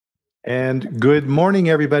And good morning,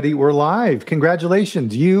 everybody. We're live.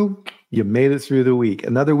 Congratulations. You made it through the week.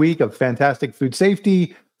 Another week of fantastic food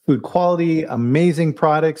safety, food quality, amazing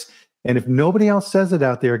products. And if nobody else says it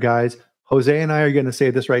out there, guys, Jose and I are going to say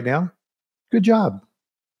this right now. Good job.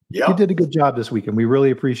 Yep. You did a good job this week, and we really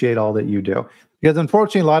appreciate all that you do. Because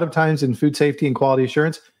unfortunately, a lot of times in food safety and quality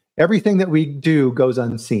assurance, everything that we do goes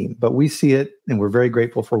unseen, but we see it, and we're very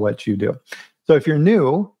grateful for what you do. So if you're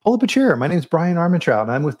new, pull up a chair. My name is Bryan Armentrout,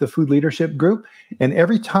 and I'm with the Food Leadership Group. And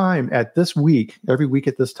every week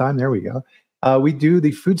at this time, there we go, we do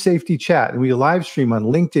the food safety chat, and we live stream on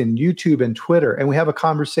LinkedIn, YouTube, and Twitter, and we have a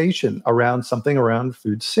conversation around something around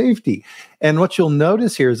food safety. And what you'll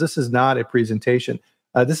notice here is this is not a presentation.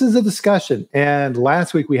 This is a discussion. And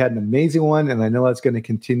last week we had an amazing one, and I know that's going to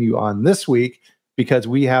continue on this week because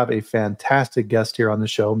we have a fantastic guest here on the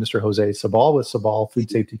show, Mr. Jose Sabal with Sabal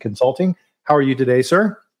Food Safety Consulting. How are you today,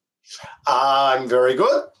 sir? I'm very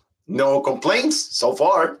good. No complaints so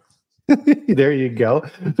far. There you go.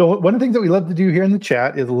 So one of the things that we love to do here in the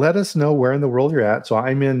chat is let us know where in the world you're at. So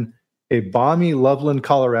I'm in a balmy Loveland,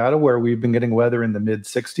 Colorado, where we've been getting weather in the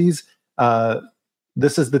mid-60s.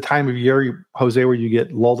 This is the time of year, Jose, where you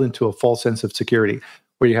get lulled into a false sense of security,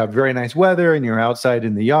 where you have very nice weather and you're outside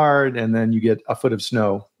in the yard, and then you get a foot of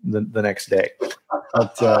snow the next day.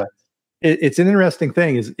 But it's an interesting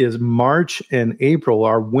thing is March and April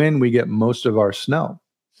are when we get most of our snow.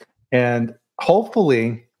 And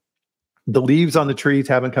hopefully the leaves on the trees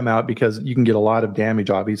haven't come out because you can get a lot of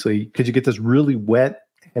damage, obviously, because you get this really wet,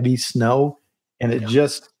 heavy snow, and it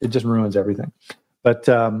just ruins everything. But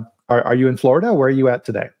are you in Florida? Where are you at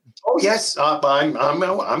today? Oh, yes. I'm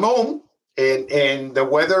home. And the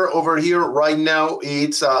weather over here right now,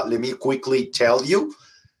 it's, let me quickly tell you,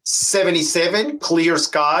 77, clear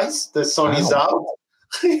skies. The sun is out.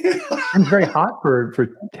 It's very hot for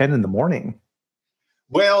 10 in the morning.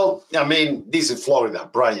 Well, I mean, this is Florida,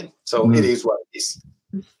 Bryan. So it is what it is.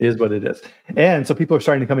 It is what it is. And so people are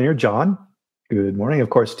starting to come in here. John, good morning. Of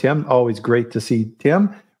course, Tim, always great to see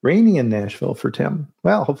Tim. Rainy in Nashville for Tim.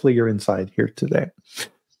 Well, hopefully you're inside here today.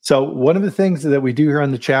 So one of the things that we do here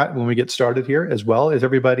on the chat when we get started here as well is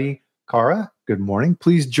everybody, Cara, good morning.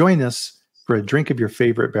 Please join us for a drink of your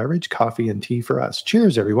favorite beverage, coffee and tea for us.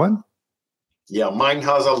 Cheers, everyone. Yeah, mine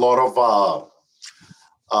has a lot of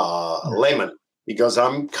lemon because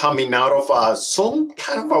I'm coming out of some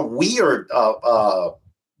kind of a weird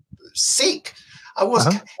sick. It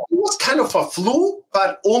was kind of a flu,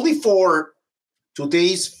 but only for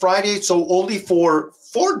today's Friday, so only for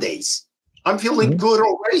 4 days. I'm feeling good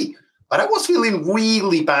already, but I was feeling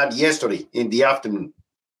really bad yesterday in the afternoon.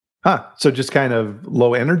 So just kind of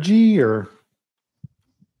low energy, or?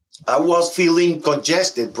 I was feeling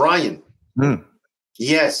congested, Bryan.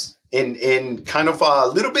 Yes, and kind of a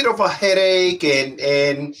little bit of a headache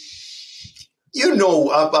and you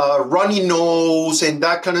know, a runny nose and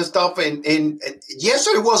that kind of stuff. And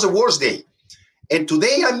yesterday was the worst day, and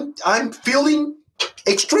today I'm feeling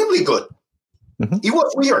extremely good. It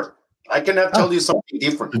was weird. I cannot tell you something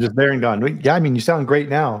different. Just there and gone. Yeah, I mean, you sound great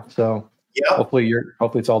now. So yeah, hopefully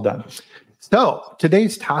it's all done. So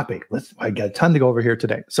today's topic, I got a ton to go over here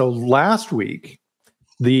today. So last week,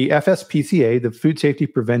 the FSPCA, the Food Safety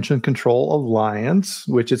Prevention Control Alliance,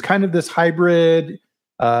 which is kind of this hybrid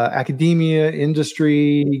academia,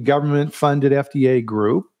 industry, government-funded FDA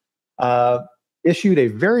group, issued a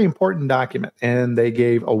very important document, and they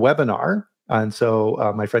gave a webinar. And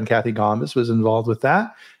so my friend Kathy Gombas was involved with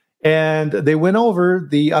that. And they went over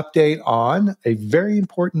the update on a very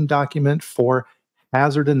important document for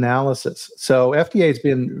hazard analysis. So FDA has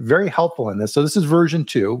been very helpful in this. So this is version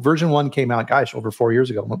 2. Version 1 came out, over 4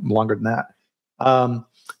 years ago, longer than that.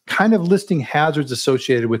 Kind of listing hazards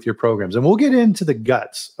associated with your programs. And we'll get into the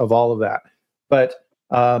guts of all of that. But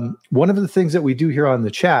one of the things that we do here on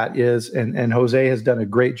the chat is, and Jose has done a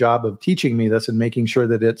great job of teaching me this and making sure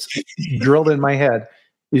that it's drilled in my head,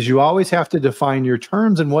 is you always have to define your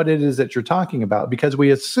terms and what it is that you're talking about, because we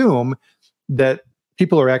assume that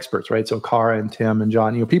people are experts, right? So Cara and Tim and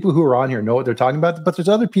John, people who are on here know what they're talking about, but there's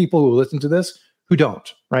other people who listen to this who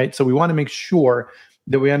don't, right? So we want to make sure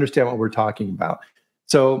that we understand what we're talking about.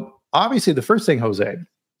 So obviously the first thing, Jose,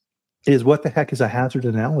 is what the heck is a hazard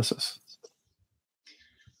analysis?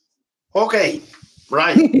 Okay,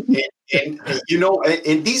 right. and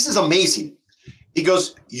this is amazing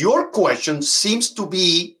because your question seems to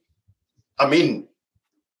be,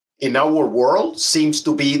 in our world, seems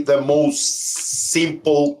to be the most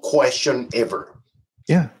simple question ever.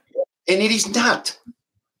 Yeah. And it is not,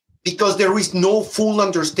 because there is no full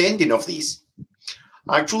understanding of this.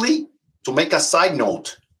 Actually, to make a side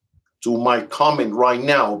note to my comment right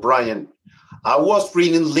now, Bryan, I was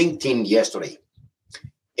reading LinkedIn yesterday,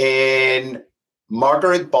 and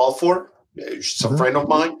Margaret Balfour, she's a friend of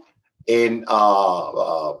mine, and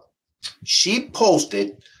she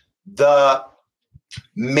posted the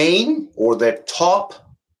main or the top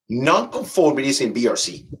nonconformities in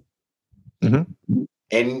BRC.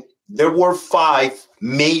 And there were 5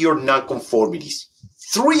 major nonconformities.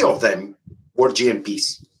 3 of them were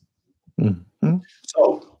GMPs.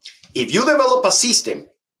 So if you develop a system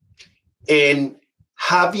and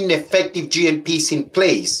having effective GMPs in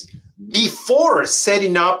place before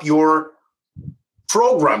setting up your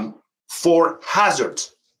program for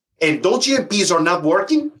hazards, and those GMPs are not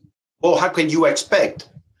working, well, how can you expect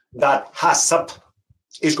that HACCP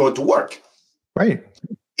is going to work? Right.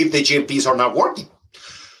 If the GMPs are not working.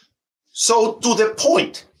 So to the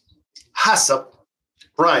point, HACCP,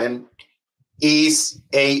 Bryan, is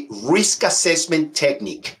a risk assessment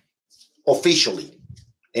technique officially.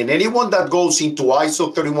 And anyone that goes into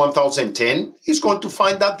ISO 31010 is going to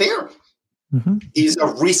find that there. Is a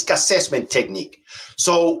risk assessment technique.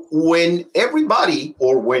 So when everybody,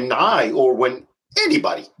 or when I, or when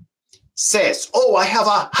anybody says, oh, I have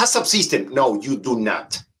a HACCP system. No, you do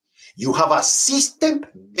not. You have a system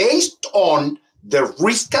based on the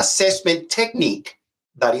risk assessment technique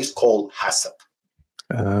that is called HACCP.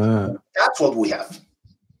 That's what we have.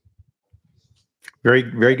 Very,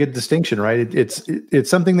 very good distinction, right? It's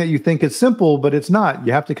something that you think is simple, but it's not.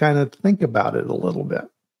 You have to kind of think about it a little bit.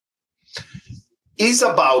 Is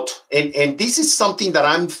about, and this is something that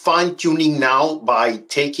I'm fine-tuning now by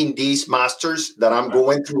taking these masters that I'm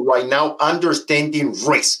going through right now, understanding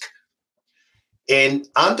risk and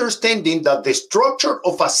understanding that the structure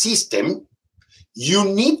of a system, you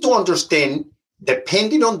need to understand,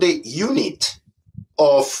 depending on the unit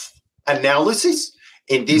of analysis,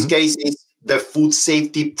 in this case, is the food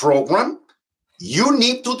safety program, you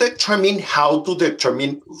need to determine how to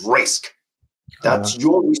determine risk. That's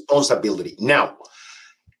your responsibility. Now,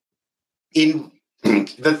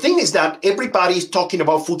 the thing is that everybody is talking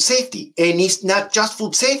about food safety, and it's not just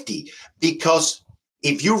food safety, because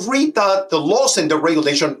if you read the laws and the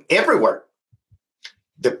regulation everywhere,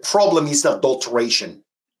 the problem is adulteration,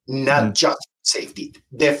 not just safety.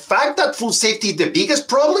 The fact that food safety is the biggest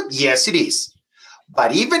problem, yes, it is.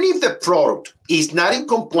 But even if the product is not in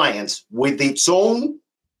compliance with its own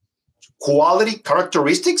quality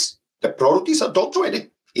characteristics, the product is adulterated.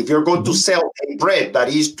 If you're going to sell a bread that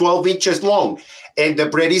is 12 inches long and the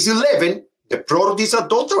bread is 11, the product is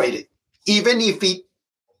adulterated, even if it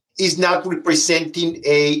is not representing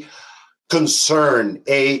a concern,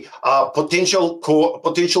 a potential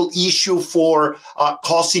issue for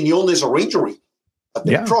causing illness or injury. But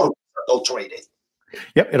the product is adulterated.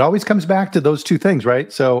 Yep, it always comes back to those 2 things,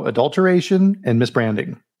 right? So adulteration and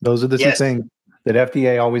misbranding. Those are the 2 things that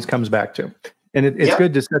FDA always comes back to. And it's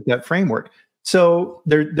good to set that framework. So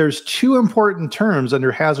there's 2 important terms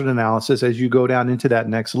under hazard analysis as you go down into that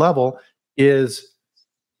next level is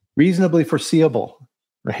reasonably foreseeable,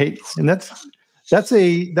 right? And that's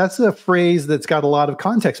a phrase that's got a lot of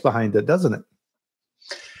context behind it, doesn't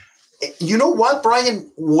it? You know what, Bryan?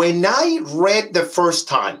 When I read the first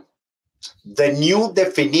time the new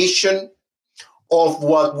definition of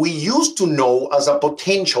what we used to know as a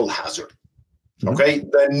potential hazard, okay,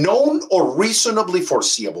 the known or reasonably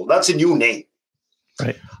foreseeable, that's a new name.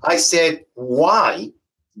 Right. I said, why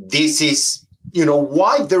this is,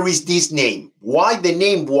 why there is this name, why the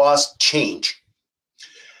name was changed.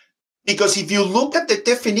 Because if you look at the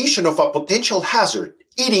definition of a potential hazard,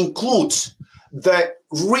 it includes the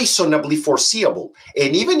reasonably foreseeable.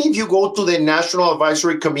 And even if you go to the National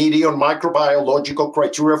Advisory Committee on Microbiological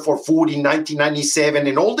Criteria for Food in 1997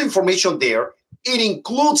 and all the information there, it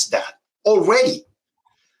includes that already.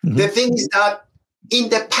 The thing is that in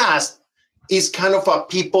the past, is kind of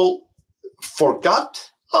people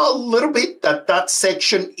forgot a little bit that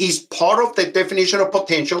section is part of the definition of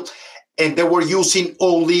potential, and they were using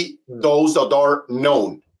only those that are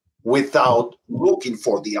known without looking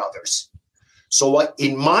for the others. So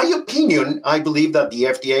in my opinion, I believe that the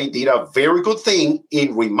FDA did a very good thing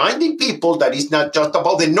in reminding people that it's not just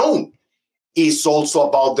about the known, it's also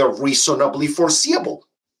about the reasonably foreseeable.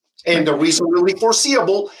 And the reasonably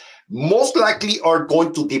foreseeable most likely are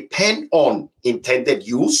going to depend on intended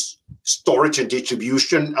use, storage and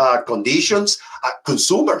distribution conditions,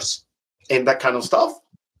 consumers, and that kind of stuff.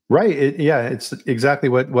 Right. It's exactly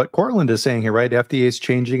what Cortland is saying here, right? FDA is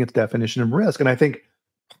changing its definition of risk. And I think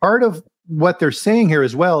part of what they're saying here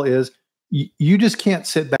as well is you just can't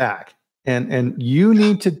sit back and you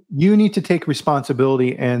need to take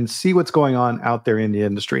responsibility and see what's going on out there in the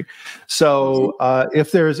industry. So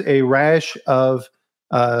if there's a rash of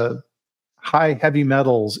high heavy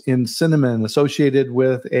metals in cinnamon associated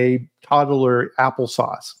with a toddler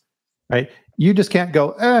applesauce, right? You just can't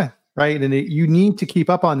go, right? And you need to keep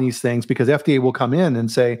up on these things because FDA will come in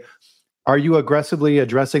and say, are you aggressively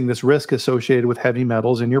addressing this risk associated with heavy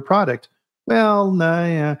metals in your product? Well, no,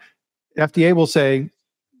 yeah. FDA will say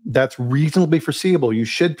that's reasonably foreseeable. You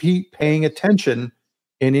should be paying attention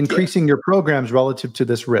and increasing your programs relative to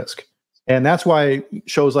this risk. And that's why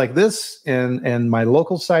shows like this and my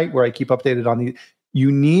local site where I keep updated on these,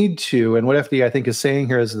 you need to, and what FDA I think is saying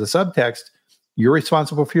here is the subtext, you're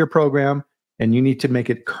responsible for your program and you need to make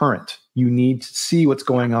it current. You need to see what's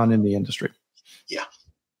going on in the industry.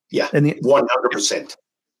 Yeah, and 100%.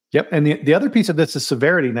 Yep. And the other piece of this is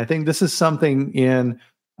severity. And I think this is something in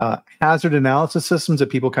hazard analysis systems that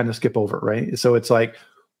people kind of skip over, right? So it's like,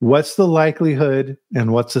 what's the likelihood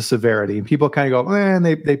and what's the severity? And people kind of go, and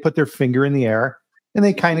they put their finger in the air and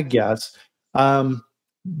they kind of guess.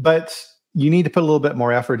 But you need to put a little bit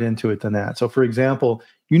more effort into it than that. So for example,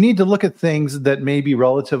 you need to look at things that may be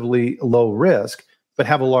relatively low risk, but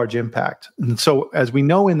have a large impact. And so as we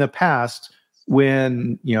know in the past,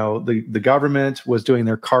 when the government was doing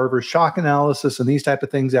their Carver shock analysis and these type of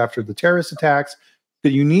things after the terrorist attacks,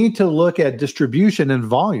 that you need to look at distribution and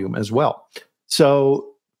volume as well. So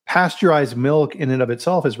pasteurized milk in and of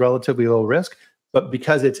itself is relatively low risk, but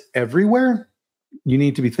because it's everywhere, you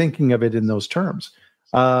need to be thinking of it in those terms.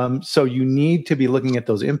 So you need to be looking at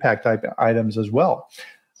those impact type items as well.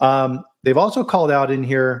 They've also called out in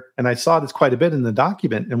here, and I saw this quite a bit in the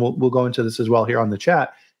document, and we'll go into this as well here on the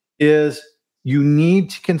chat, is you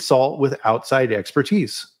need to consult with outside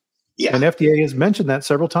expertise. Yeah. And FDA has mentioned that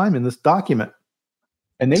several times in this document,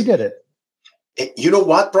 and they did it. You know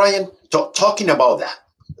what, Bryan? Talking about that,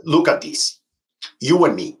 look at this. You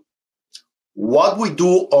and me. What we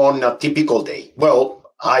do on a typical day? Well,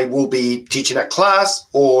 I will be teaching a class,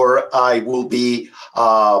 or I will be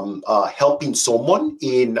helping someone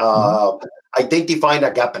in identifying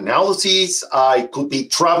a gap analysis. I could be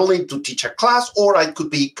traveling to teach a class, or I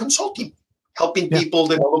could be consulting, helping people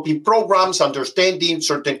developing programs, understanding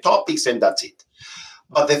certain topics, and that's it.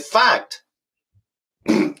 But the fact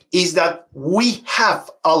is that we have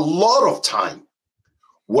a lot of time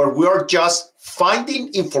where we are just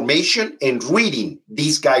finding information and reading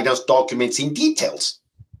these guidance documents in details.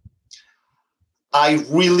 I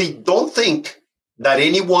really don't think that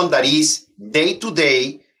anyone that is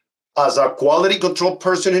day-to-day as a quality control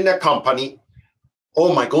person in a company,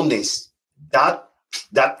 oh my goodness, that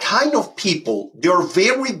kind of people, they're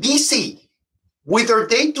very busy with their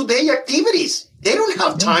day-to-day activities. They don't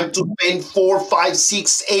have time to spend 4, 5,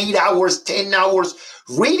 6, 8 hours, 10 hours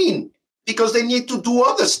reading because they need to do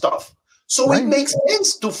other stuff. So it makes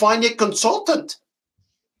sense to find a consultant.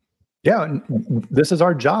 Yeah, and this is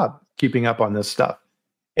our job, keeping up on this stuff.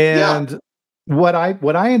 And what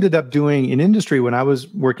I ended up doing in industry when I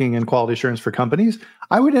was working in quality assurance for companies,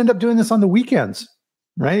 I would end up doing this on the weekends,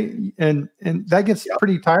 right? And that gets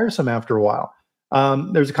pretty tiresome after a while.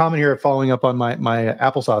 There's a comment here following up on my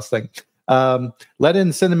applesauce thing. Let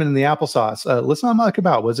in cinnamon in the applesauce. Let's not muck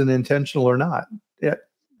about. Was it intentional or not? Yeah,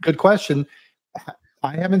 good question.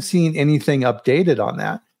 I haven't seen anything updated on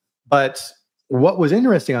that. But what was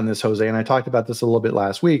interesting on this, Jose, and I talked about this a little bit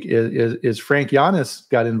last week, is Frank Giannis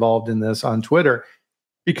got involved in this on Twitter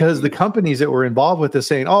because the companies that were involved with this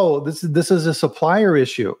saying, "Oh, this is a supplier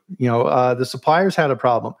issue. The suppliers had a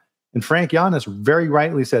problem." And Frank Giannis very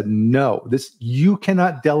rightly said, "No, you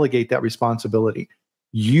cannot delegate that responsibility.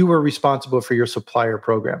 You are responsible for your supplier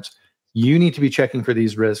programs. You need to be checking for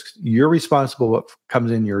these risks. You're responsible for what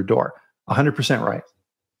comes in your door." 100% right.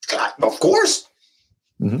 Of course.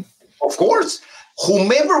 Mm-hmm. Of course.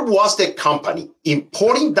 Whomever was the company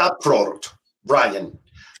importing that product, Bryan,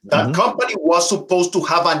 that company was supposed to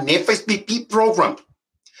have an FSPP program.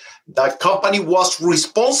 That company was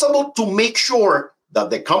responsible to make sure that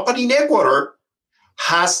the company in Ecuador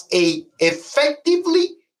has a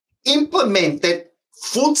effectively implemented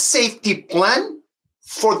food safety plan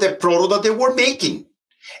for the product that they were making.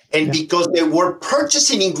 And because they were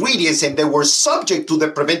purchasing ingredients and they were subject to the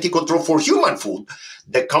preventive control for human food,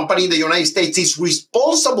 the company in the United States is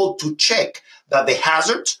responsible to check that the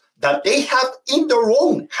hazards that they have in their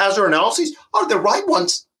own hazard analysis are the right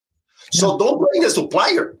ones. So don't blame the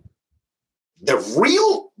supplier. The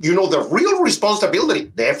real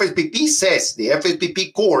responsibility, the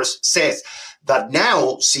FSPP course says that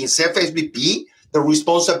now, since FSPP, the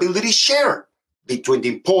responsibility is shared between the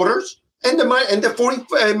importers and the foreign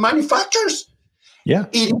manufacturers. Yeah,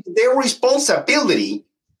 it is their responsibility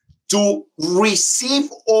to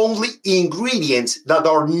receive only ingredients that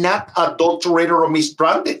are not adulterated or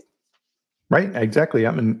misbranded. Right. Exactly.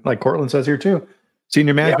 I mean, like Cortland says here too,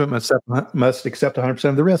 senior management must accept 100%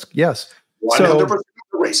 of the risk. Yes. 100% of the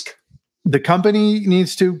risk. The company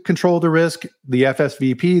needs to control the risk. The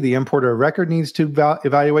FSVP, the importer of record, needs to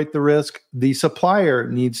evaluate the risk. The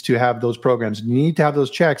supplier needs to have those programs. You need to have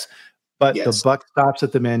those checks, but the buck stops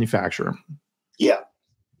at the manufacturer. Yeah.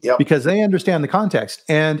 Yep. Because they understand the context.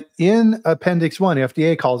 And in Appendix 1,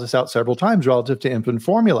 FDA calls this out several times relative to infant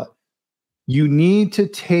formula. You need to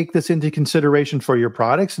take this into consideration for your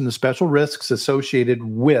products and the special risks associated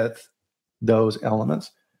with those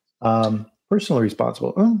elements. Personally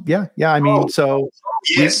responsible. Yeah. I mean,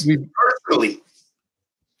 yes, personally.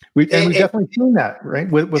 We've definitely seen that, right?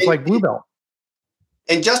 With like Blue Belt.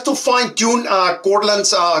 And just to fine tune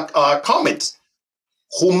Cortland's comments,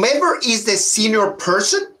 whomever is the senior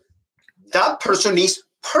person, that person is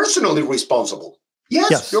personally responsible.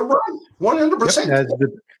 Yes. You're right. 100%. Yep,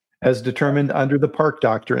 as determined under the Park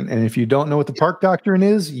Doctrine. And if you don't know what the Park Doctrine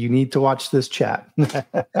is, you need to watch this chat.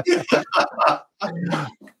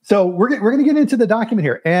 So we're going to get into the document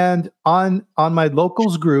here. And on my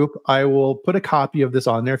locals group, I will put a copy of this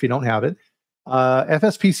on there if you don't have it.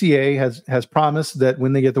 FSPCA has promised that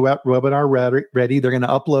when they get the webinar ready, they're going to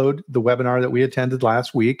upload the webinar that we attended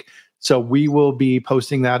last week. So we will be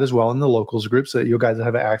posting that as well in the locals group so that you guys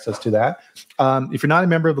have access to that. If you're not a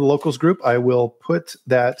member of the locals group, I will put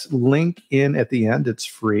that link in at the end. It's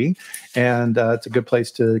free, and it's a good place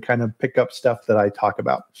to kind of pick up stuff that I talk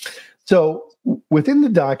about. So within the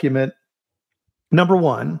document, number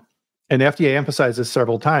one, and FDA emphasized this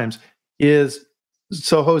several times, is,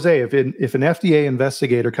 so Jose, if an FDA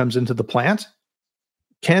investigator comes into the plant,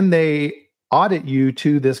 can they audit you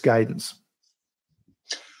to this guidance?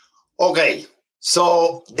 Okay,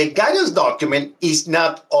 so the guidance document is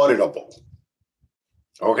not auditable,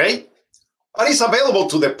 okay? But it's available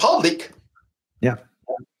to the public. Yeah.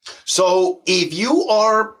 So if you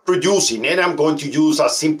are producing, and I'm going to use a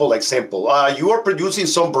simple example, you are producing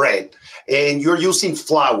some bread and you're using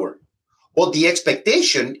flour. Well, the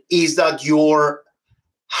expectation is that your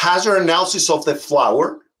hazard analysis of the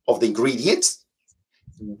flour, of the ingredients,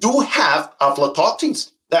 do have aflatoxins.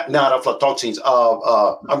 Not aflatoxins.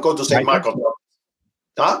 I'm going to say mycotoxins.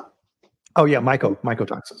 Huh? Oh yeah,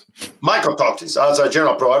 mycotoxins. Mycotoxins. As a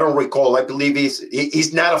general pro, I don't recall. I believe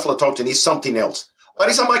it's not aflatoxin. It's something else. But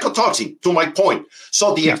it's a mycotoxin. To my point.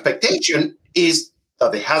 So the expectation is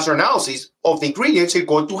that the hazard analysis of the ingredients are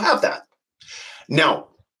going to have that. Now,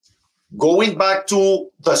 going back to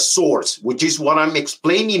the source, which is what I'm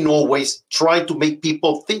explaining always, trying to make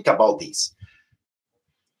people think about this.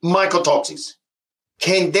 Mycotoxins.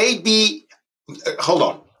 Can they be, hold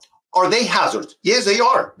on, are they hazards? Yes, they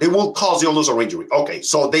are. They will cause illness or injury. Okay,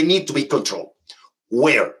 so they need to be controlled.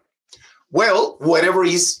 Where? Well, whatever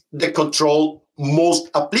is the control most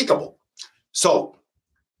applicable. So,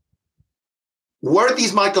 where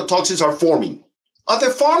these mycotoxins are forming? At the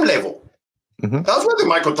farm level. Mm-hmm. That's where the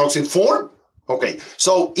mycotoxins form. Okay,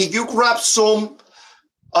 so if you grab some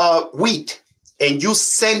wheat and you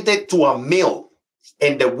send it to a mill,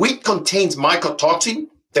 and the wheat contains mycotoxin,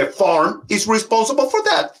 the farm is responsible for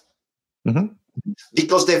that. Mm-hmm.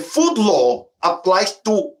 Because the food law applies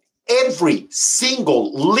to every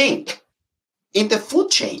single link in the food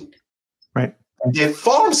chain. Right. The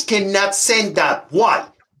farms cannot send that. Why?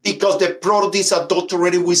 Because the product is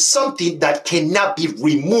adulterated with something that cannot be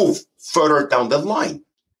removed further down the line.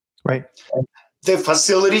 Right. The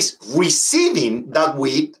facilities receiving that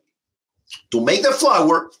wheat to make the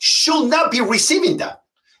flour should not be receiving that,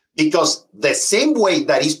 because the same way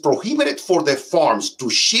that is prohibited for the farms to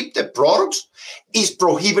ship the products is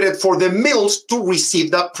prohibited for the mills to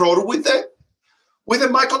receive that product with the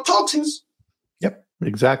mycotoxins. Yep,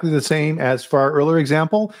 exactly the same as for our earlier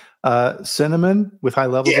example, cinnamon with high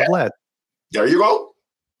levels of lead. There you go.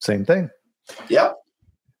 Same thing. Yep.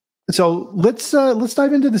 So let's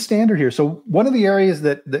dive into the standard here. So one of the areas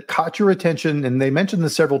that caught your attention, and they mentioned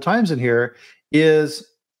this several times in here, is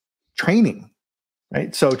training,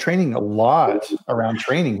 right? So training, a lot around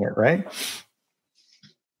training here, right?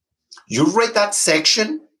 You read that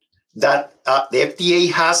section that the FDA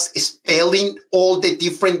has spelling all the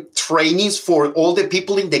different trainings for all the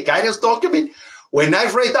people in the guidance document. When I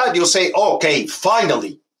read that, you say, okay,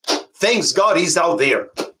 finally, thanks God he's out there.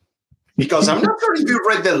 Because I'm not sure if you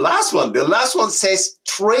read the last one. The last one says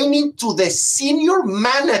training to the senior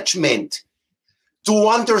management to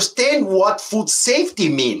understand what food safety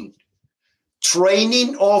means.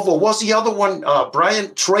 Training of, what's the other one,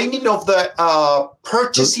 Bryan? Training of the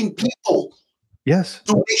purchasing people. Yes.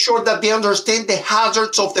 To make sure that they understand the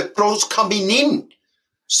hazards of the products coming in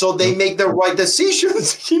so they make the right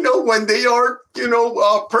decisions, when they are,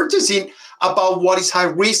 purchasing about what is high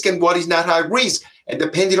risk and what is not high risk. And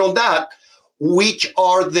depending on that, which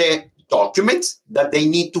are the documents that they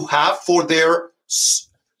need to have for their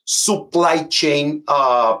supply chain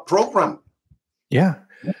program. Yeah.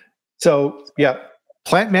 So, yeah,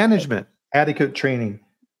 plant management, adequate training,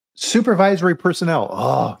 supervisory personnel.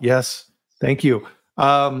 Oh, yes. Thank you.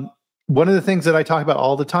 One of the things that I talk about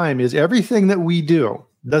all the time is everything that we do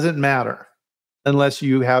doesn't matter unless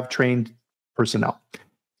you have trained personnel.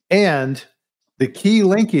 And the key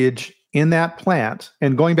linkage in that plant,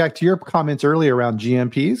 and going back to your comments earlier around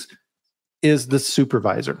GMPs, is the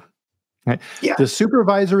supervisor. Right? Yeah. The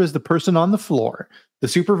supervisor is the person on the floor. The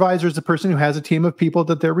supervisor is the person who has a team of people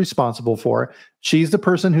that they're responsible for. She's the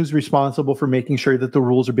person who's responsible for making sure that the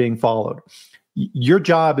rules are being followed. Your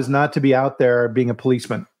job is not to be out there being a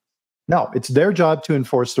policeman. No, it's their job to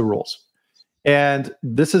enforce the rules. And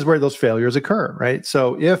this is where those failures occur, right?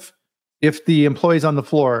 So if the employees on the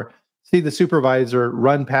floor see the supervisor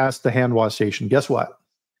run past the hand wash station, guess what?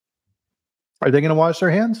 Are they going to wash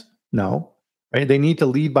their hands? No, right? They need to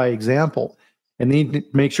lead by example and they need to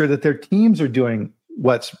make sure that their teams are doing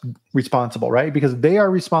what's responsible, right? Because they are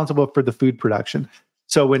responsible for the food production.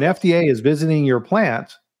 So when FDA is visiting your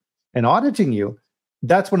plant and auditing you,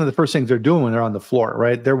 that's one of the first things they're doing when they're on the floor,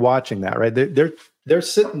 right? They're watching that, right? They're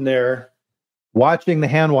sitting there watching the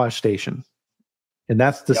hand wash station. And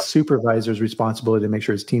that's the supervisor's responsibility to make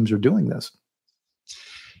sure his teams are doing this.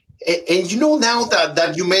 And now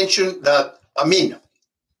that you mentioned that, I mean,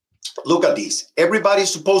 look at this. Everybody's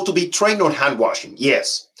supposed to be trained on hand washing.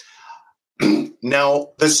 Yes. Now,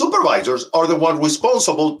 the supervisors are the ones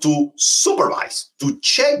responsible to supervise, to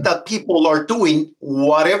check that people are doing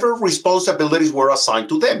whatever responsibilities were assigned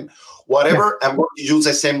to them. Whatever, I'm going to use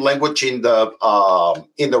the same language in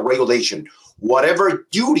the regulation. Whatever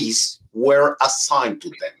duties were assigned to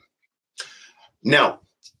them. Now,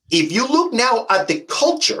 if you look now at the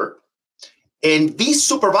culture, and this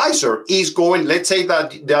supervisor is going, let's say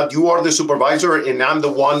that you are the supervisor and I'm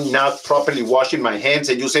the one not properly washing my hands,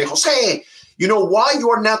 and you say, Jose, you know why you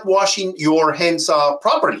are not washing your hands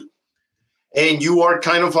properly? And you are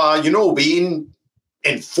kind of,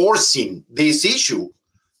 enforcing this issue.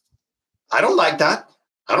 I don't like that.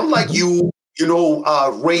 I don't like you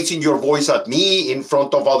raising your voice at me in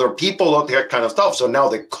front of other people, all that kind of stuff. So now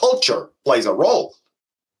the culture plays a role.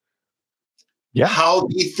 Yeah. How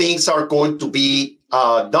these things are going to be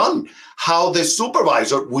done. How the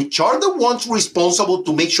supervisor, which are the ones responsible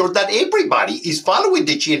to make sure that everybody is following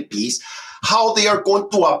the GMPs, how they are going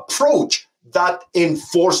to approach that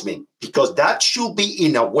enforcement, because that should be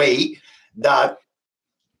in a way that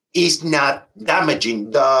is not damaging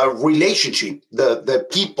the relationship, the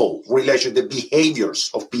people relation, the behaviors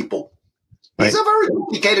of people. Right. It's a very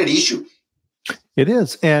complicated issue. It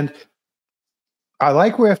is. And I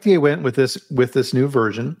like where FDA went with this new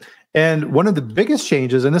version. And one of the biggest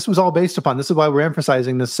changes, and this was all based upon, this is why we're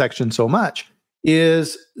emphasizing this section so much,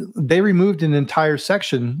 is they removed an entire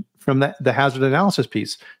section from the hazard analysis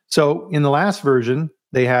piece. So in the last version,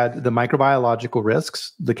 they had the microbiological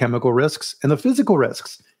risks, the chemical risks, and the physical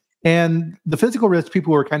risks. And the physical risks,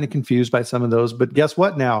 people were kind of confused by some of those, but guess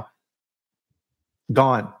what now?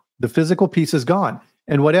 Gone. The physical piece is gone.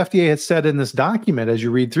 And what FDA has said in this document, as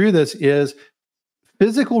you read through this, is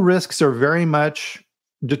physical risks are very much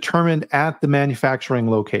determined at the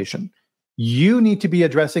manufacturing location. You need to be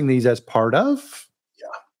addressing these as part of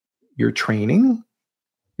your training,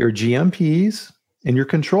 your GMPs, and your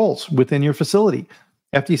controls within your facility.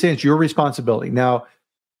 FDA says it's your responsibility. Now,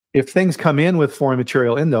 if things come in with foreign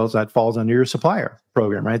material in those, that falls under your supplier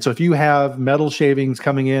program, right? So if you have metal shavings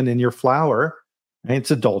coming in your flour, right,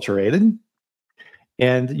 it's adulterated,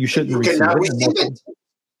 and you shouldn't receive it.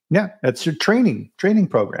 Yeah, that's your training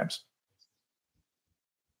programs.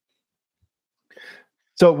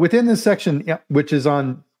 So within this section, which is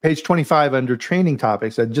on page 25 under training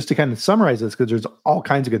topics, and just to kind of summarize this, because there's all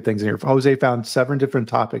kinds of good things in here. Jose found 7 different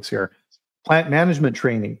topics here. Plant management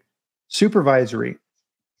training, supervisory,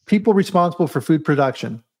 people responsible for food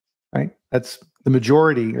production, right? That's the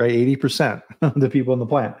majority, right? 80% of the people in the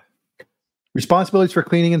plant. Responsibilities for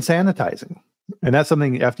cleaning and sanitizing. And that's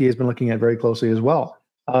something FDA has been looking at very closely as well.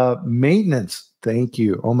 Maintenance. Thank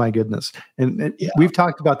you. Oh my goodness. And we've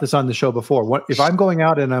talked about this on the show before. If I'm going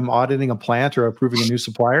out and I'm auditing a plant or approving a new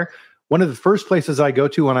supplier, one of the first places I go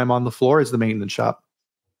to when I'm on the floor is the maintenance shop.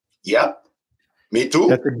 Yep. Me too.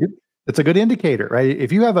 That's a good indicator, right?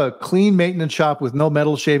 If you have a clean maintenance shop with no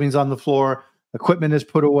metal shavings on the floor, equipment is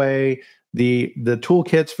put away, the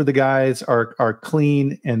toolkits for the guys are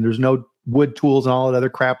clean, and there's no wood tools and all that other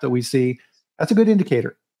crap that we see, that's a good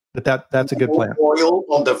indicator that's a good plan. Oil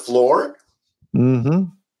on the floor. Mm-hmm.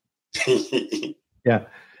 Yeah,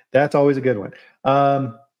 that's always a good one.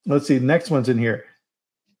 Let's see. The next one's in here.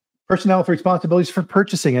 Personnel with responsibilities for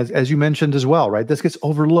purchasing, as you mentioned as well, right? This gets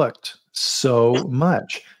overlooked so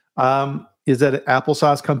much. Is that an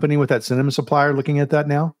applesauce company with that cinnamon supplier looking at that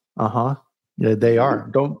now? Yeah, they are.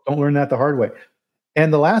 Don't learn that the hard way.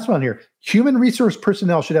 And the last one here, human resource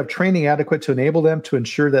personnel should have training adequate to enable them to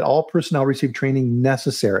ensure that all personnel receive training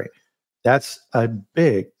necessary. That's a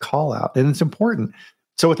big call out, and it's important.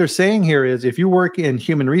 So what they're saying here is if you work in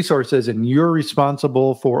human resources and you're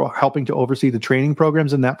responsible for helping to oversee the training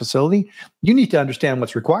programs in that facility, you need to understand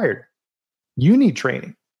what's required. You need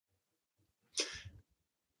training.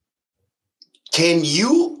 Can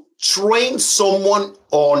you train someone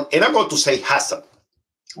on, and I'm going to say HACCP,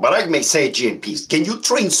 but I may say GMPs. Can you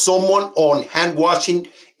train someone on hand washing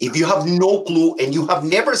if you have no clue and you have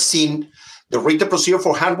never seen the written procedure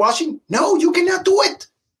for hand washing? No, you cannot do it.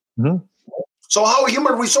 Mm-hmm. So how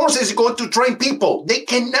human resources is going to train people? They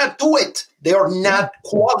cannot do it. They are not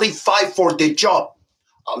qualified for the job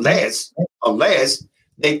unless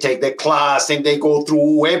they take the class and they go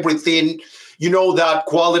through everything, that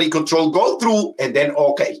quality control go through, and then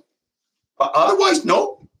okay. But otherwise,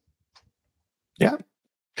 no. Yeah.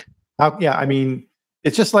 I mean,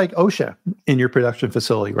 it's just like OSHA in your production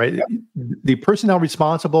facility, right? Yeah. The personnel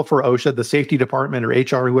responsible for OSHA, the safety department or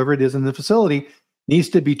HR, whoever it is in the facility, needs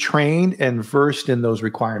to be trained and versed in those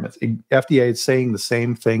requirements. FDA is saying the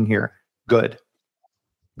same thing here. Good.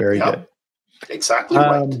 Very good. Exactly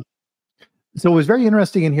right. So what was very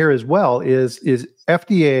interesting in here as well is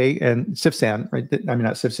FDA and CFSAN, right? I mean,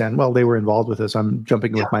 not CFSAN. Well, they were involved with this. I'm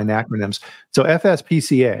jumping with my acronyms. So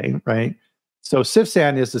FSPCA, right? So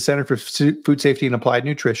CFSAN is the Center for Food Safety and Applied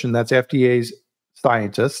Nutrition. That's FDA's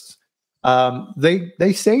scientists.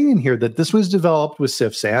 They say in here that this was developed with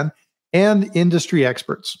CFSAN and industry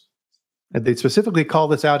experts. And they specifically call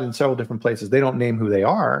this out in several different places. They don't name who they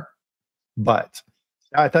are, but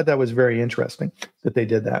I thought that was very interesting that they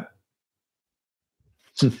did that.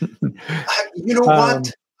 You know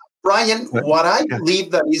what, Bryan? What I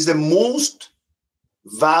believe that is the most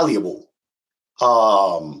valuable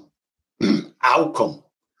outcome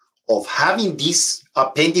of having this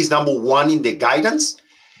appendix number 1 in the guidance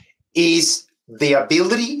is the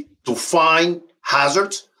ability to find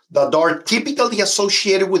hazards that are typically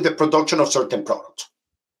associated with the production of certain products.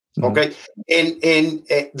 Okay. And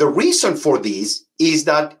the reason for this is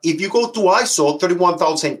that if you go to ISO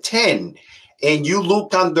 31010 and you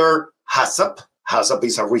look under HACCP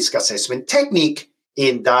is a risk assessment technique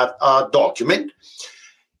in that document,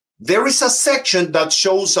 there is a section that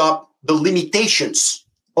shows up the limitations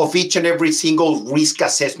of each and every single risk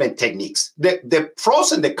assessment techniques, the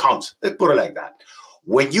pros and the cons, let's put it like that.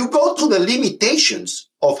 When you go to the limitations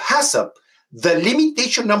of HACCP, the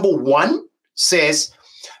limitation number 1 says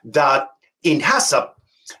that in HACCP,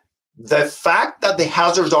 the fact that the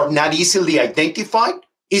hazards are not easily identified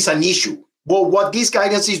is an issue. Well, what this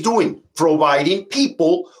guidance is doing, providing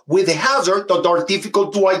people with a hazard that are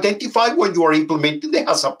difficult to identify when you are implementing the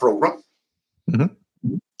HACCP program.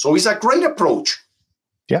 Mm-hmm. So it's a great approach.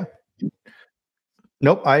 Yeah.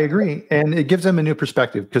 Nope, I agree. And it gives them a new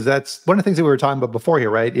perspective, because that's one of the things that we were talking about before here,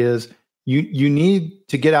 right? Is you need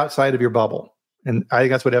to get outside of your bubble. And I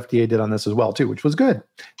think that's what FDA did on this as well, too, which was good.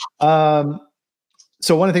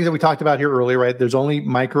 So one of the things that we talked about here earlier, right? There's only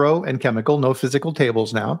micro and chemical, no physical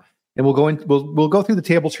tables now. And we'll go through the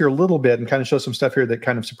tables here a little bit and kind of show some stuff here that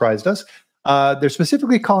kind of surprised us. They're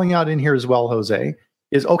specifically calling out in here as well, Jose,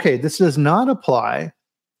 is okay, this does not apply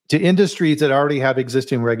to industries that already have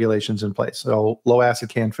existing regulations in place. So low acid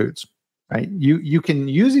canned foods, right? You can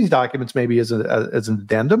use these documents maybe as an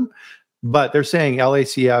addendum, but they're saying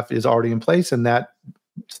LACF is already in place and that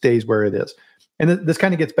stays where it is. And this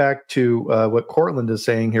kind of gets back to what Cortland is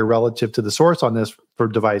saying here relative to the source on this for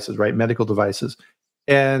devices, right? Medical devices.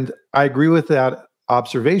 And I agree with that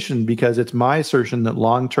observation, because it's my assertion that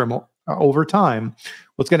long-term, over time,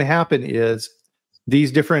 what's going to happen is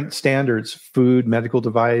these different standards, food, medical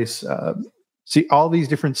device, all these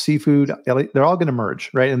different seafood, they're all going to merge,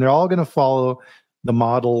 right? And they're all going to follow the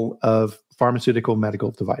model of pharmaceutical medical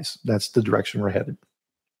device. That's the direction we're headed.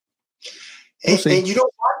 And you know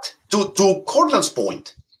what? To Cortland's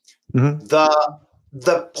point,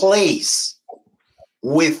 the place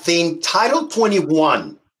within Title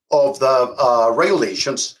 21 of the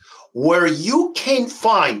regulations where you can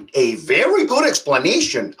find a very good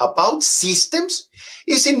explanation about systems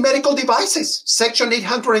is in medical devices, Section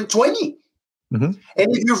 820. And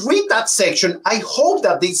if you read that section, I hope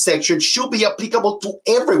that this section should be applicable to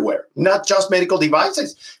everywhere, not just medical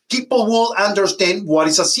devices. People will understand what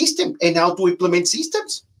is a system and how to implement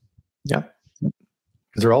systems. Yeah.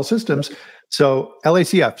 because they're all systems. So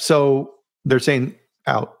LACF, so they're saying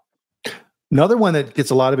out. Another one that gets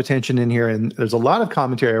a lot of attention in here, and there's a lot of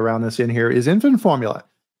commentary around this in here, is infant formula.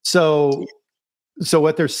 So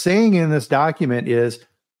what they're saying in this document is,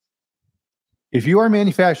 if you are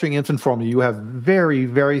manufacturing infant formula, you have very,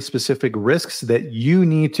 very specific risks that you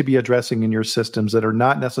need to be addressing in your systems that are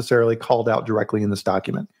not necessarily called out directly in this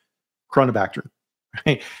document. Chronobacter,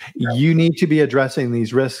 right? You need to be addressing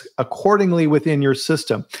these risks accordingly within your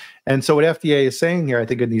system. And so what FDA is saying here, I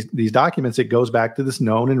think in these documents, it goes back to this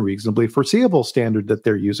known and reasonably foreseeable standard that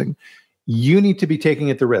they're using. You need to be taking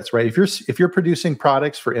it the risk, right? If you're producing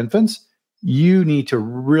products for infants, you need to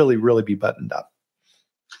really, really be buttoned up.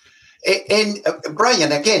 And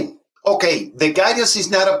Bryan, again, okay, the guidance is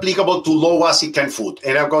not applicable to low acid canned food.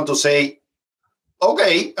 And I'm going to say,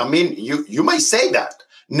 okay, I mean, you might say that.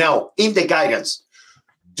 Now, in the guidance,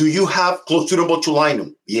 do you have Clostridium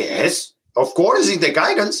botulinum? Yes, of course, in the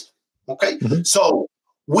guidance. Okay, so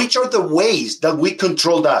which are the ways that we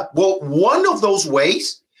control that? Well, one of those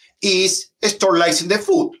ways is sterilizing the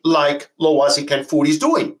food, like low acid canned food is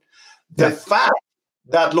doing. The fact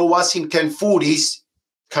that low acid canned food is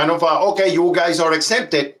kind of okay, you guys are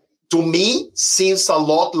exempted, to me seems a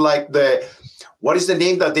lot like what is the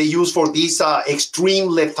name that they use for this extreme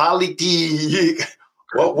lethality?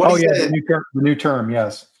 The new term,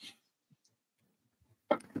 yes.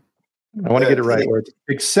 I want to get it right. It's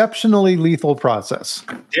exceptionally lethal process.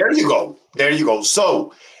 There you go.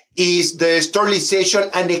 So is the sterilization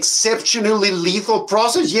an exceptionally lethal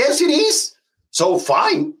process? Yes, it is. So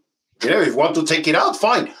fine. If you want to take it out,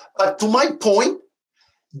 fine. But to my point,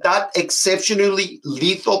 that exceptionally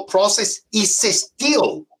lethal process is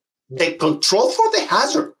still the control for the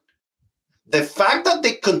hazard. The fact that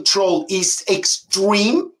the control is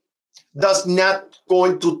extreme does not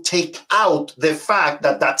going to take out the fact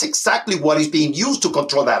that that's exactly what is being used to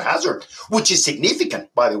control that hazard, which is significant,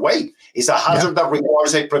 by the way. It's a hazard that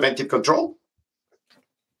requires a preventive control.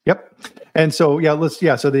 Yep. And so,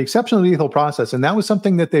 so the exceptionally lethal process, and that was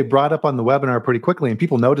something that they brought up on the webinar pretty quickly, and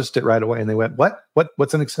people noticed it right away, and they went,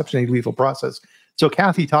 what's an exceptionally lethal process? So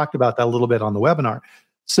Kathy talked about that a little bit on the webinar.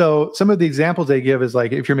 So some of the examples they give is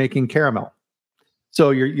like if you're making caramel.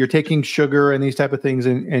 So you're taking sugar and these type of things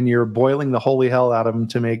and you're boiling the holy hell out of them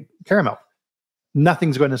to make caramel.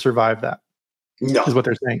 Nothing's going to survive that, is what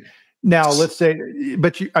they're saying. Now, let's say,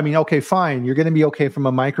 okay, fine. You're going to be okay from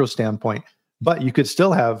a micro standpoint, but you could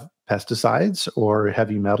still have pesticides or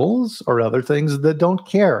heavy metals or other things that don't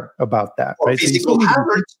care about that. Right?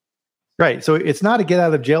 Right. So it's not a get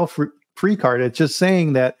out of jail free card. It's just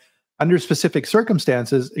saying that under specific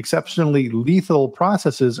circumstances, exceptionally lethal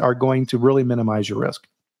processes are going to really minimize your risk.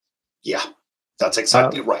 Yeah, that's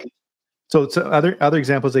exactly right. So other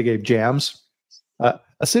examples they gave: jams,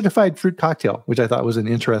 acidified fruit cocktail, which I thought was an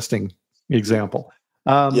interesting example.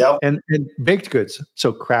 And baked goods,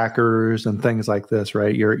 so crackers and things like this,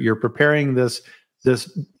 right? You're preparing this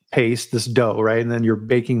paste, this dough, right? And then you're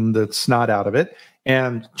baking the snot out of it,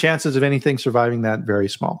 and chances of anything surviving that very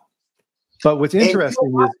small. But what's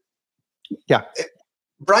interesting is,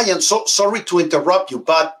 Bryan, so sorry to interrupt you,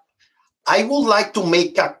 but I would like to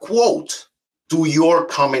make a quote to your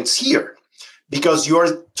comments here, because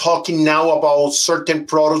you're talking now about certain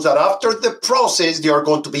products that after the process, they are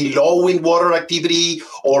going to be low in water activity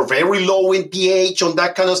or very low in pH and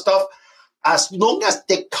that kind of stuff. As long as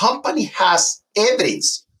the company has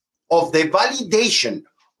evidence of the validation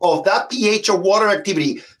of that pH or water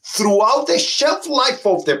activity throughout the shelf life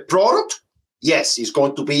of the product, yes, it's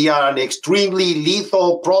going to be an extremely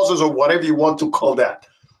lethal process or whatever you want to call that.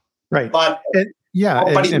 Right. But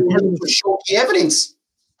companies need to show the evidence.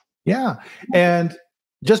 Yeah. And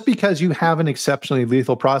just because you have an exceptionally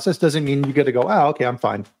lethal process doesn't mean you get to go, okay, I'm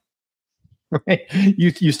fine. Right?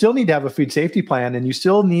 You still need to have a food safety plan, and you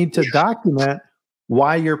still need to document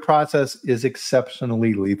why your process is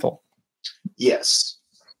exceptionally lethal. Yes.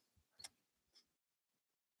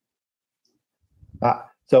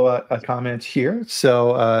 So a comment here.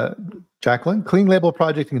 So Jacqueline, Clean Label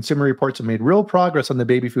Project and Consumer Reports have made real progress on the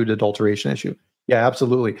baby food adulteration issue. Yeah,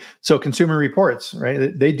 absolutely. So Consumer Reports,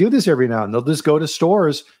 right? They do this every now and then. They'll just go to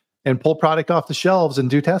stores and pull product off the shelves and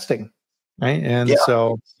do testing, right? And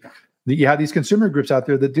so you have these consumer groups out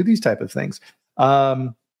there that do these type of things. So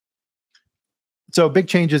big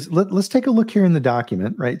changes. Let's take a look here in the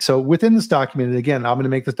document, right? So within this document, and again, I'm going to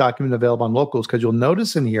make this document available on Locals, because you'll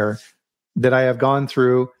notice in here that I have gone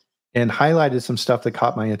through and highlighted some stuff that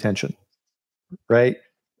caught my attention, right?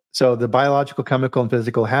 So the biological, chemical, and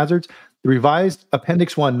physical hazards. The revised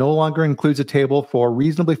Appendix 1 no longer includes a table for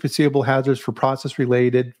reasonably foreseeable hazards for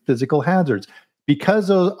process-related physical hazards. because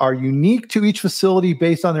those are unique to each facility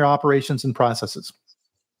based on their operations and processes.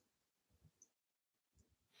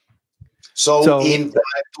 So in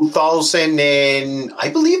 2000, and I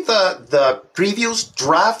believe the previous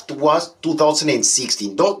draft was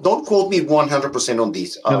 2016. Don't quote me 100% on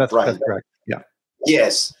this, no, that's Bryan. correct. Yeah.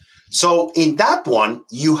 Yes. So in that one,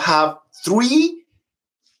 you have 3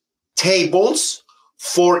 tables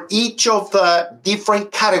for each of the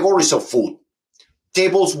different categories of food.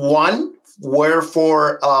 Tables 1 were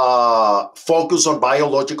for focus on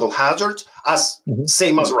biological hazards, as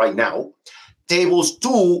same as right now. Tables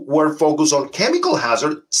 2 were focused on chemical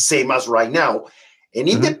hazard, same as right now. And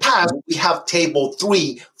in the past, we have table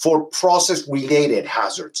 3 for process-related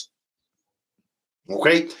hazards.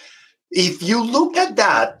 Okay? If you look at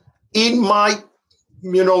that, in my,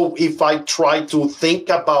 if I try to think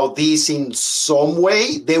about this in some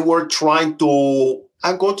way, they were trying to,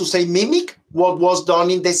 I'm going to say, mimic what was done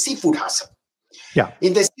in the seafood hazard. Yeah.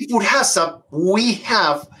 In the seafood hazard, we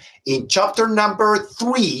have in chapter number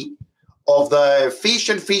 3 of the Fish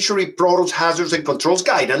and Fishery Products Hazards and Controls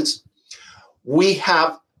Guidance, we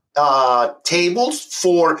have tables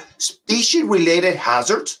for species-related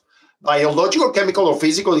hazards, biological, chemical, or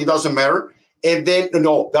physical, it doesn't matter. And then,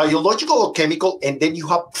 biological or chemical, and then you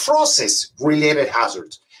have process-related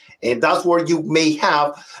hazards. And that's where you may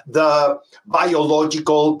have the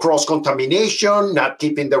biological cross-contamination, not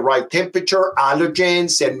keeping the right temperature,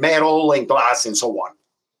 allergens, and metal and glass, and so on.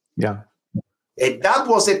 Yeah. And that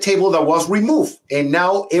was a table that was removed. And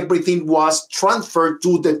now everything was transferred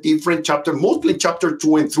to the different chapter, mostly chapter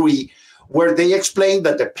 2 and 3, where they explain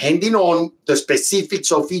that depending on the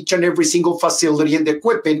specifics of each and every single facility and the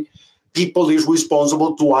equipment, people is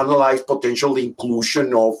responsible to analyze potential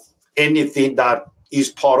inclusion of anything that is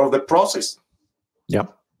part of the process.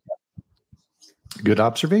 Yep. Good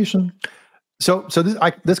observation. So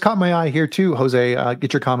this caught my eye here too, Jose.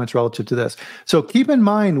 Get your comments relative to this. So keep in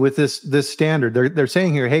mind with this standard, they're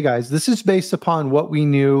saying here, hey guys, this is based upon what we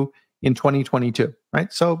knew in 2022,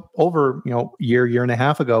 right? So over year and a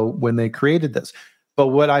half ago when they created this. But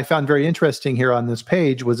what I found very interesting here on this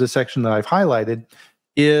page was a section that I've highlighted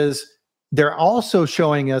is they're also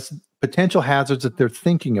showing us potential hazards that they're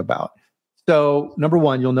thinking about. So number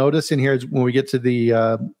one, you'll notice in here is when we get to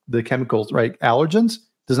the chemicals, right? Allergens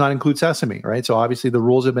does not include sesame, right? So obviously the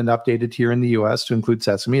rules have been updated here in the US to include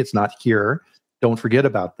sesame. It's not here. Don't forget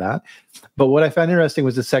about that. But what I found interesting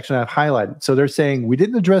was the section I've highlighted. So they're saying we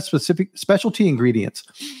didn't address specific specialty ingredients.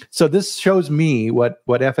 So this shows me what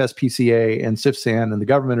FSPCA and CIFSAN and the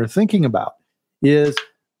government are thinking about is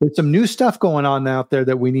there's some new stuff going on out there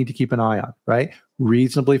that we need to keep an eye on, right?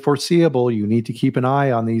 Reasonably foreseeable, you need to keep an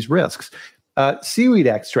eye on these risks. Seaweed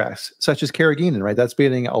extracts, such as carrageenan, right? That's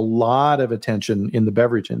getting a lot of attention in the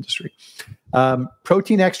beverage industry.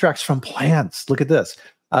 Protein extracts from plants. Look at this.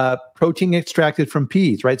 Protein extracted from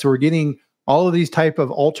peas, right? So we're getting all of these type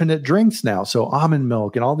of alternate drinks now. So almond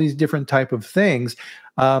milk and all these different type of things.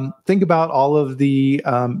 Think about all of the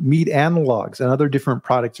meat analogs and other different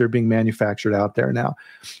products that are being manufactured out there now.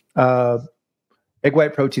 Egg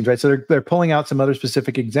white proteins, right? So they're pulling out some other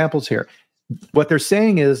specific examples here. What they're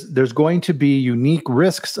saying is there's going to be unique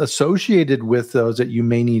risks associated with those that you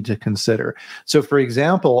may need to consider. So, for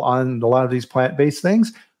example, on a lot of these plant-based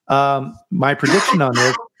things, my prediction on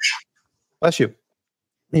this, bless you,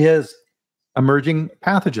 is emerging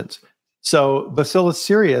pathogens. So Bacillus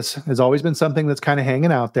cereus has always been something that's kind of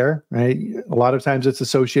hanging out there, right? A lot of times it's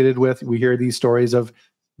associated with, we hear these stories of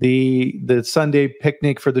the Sunday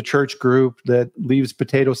picnic for the church group that leaves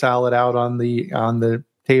potato salad out on the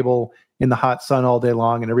table in the hot sun all day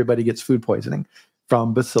long, and everybody gets food poisoning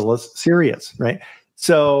from Bacillus cereus, right?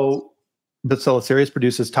 So Bacillus cereus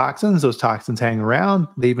produces toxins. Those toxins hang around.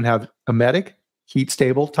 They even have emetic,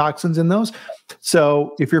 heat-stable toxins in those.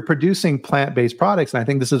 So if you're producing plant-based products, and I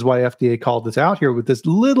think this is why FDA called this out here with this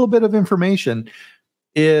little bit of information,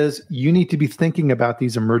 is you need to be thinking about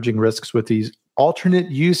these emerging risks with these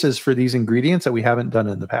alternate uses for these ingredients that we haven't done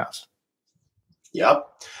in the past. Yep.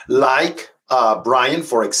 Like Bryan,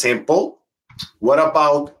 for example, what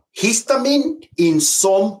about histamine in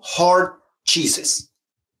some hard cheeses?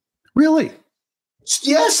 Really?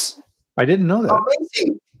 Yes. I didn't know that.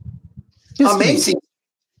 Amazing. Amazing.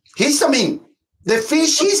 Histamine. The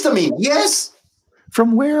fish histamine. Yes.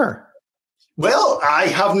 From where? Well, I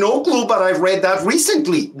have no clue, but I read that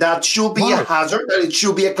recently. That should be a hazard, that it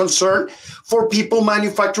should be a concern for people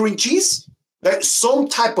manufacturing cheese. Some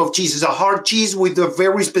type of cheese is a hard cheese with a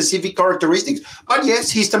very specific characteristics. But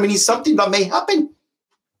yes, histamine is something that may happen.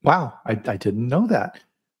 Wow, I didn't know that.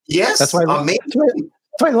 Yes, that's why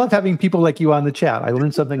I love having people like you on the chat. I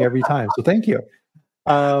learn something every time. So thank you.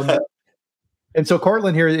 And so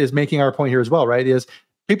Cortland here is making our point here as well, right? Is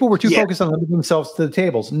people were too focused on limiting themselves to the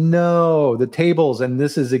tables. No, the tables, and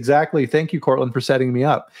this is exactly, thank you, Cortland, for setting me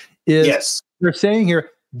up, is they're saying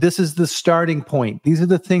here, this is the starting point. These are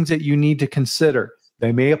the things that you need to consider.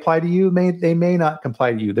 They may apply to you, they may not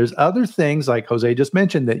apply to you. There's other things, like Jose just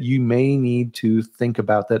mentioned, that you may need to think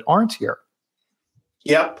about that aren't here.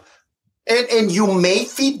 Yep. And you may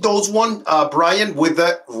fit those one, Bryan, with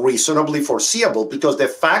the reasonably foreseeable, because the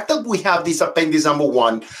fact that we have this appendix number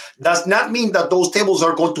 1 does not mean that those tables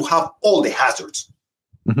are going to have all the hazards.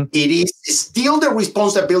 Mm-hmm. It is still the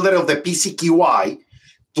responsibility of the PCQI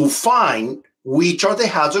to find which are the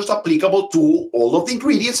hazards applicable to all of the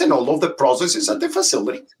ingredients and all of the processes at the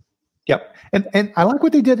facility. Yep. And I like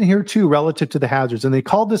what they did in here too, relative to the hazards. And they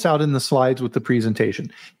called this out in the slides with the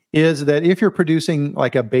presentation, is that if you're producing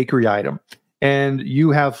like a bakery item and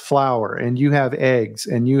you have flour and you have eggs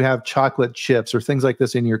and you have chocolate chips or things like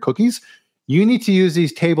this in your cookies, you need to use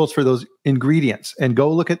these tables for those ingredients and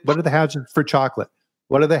go look at what are the hazards for chocolate,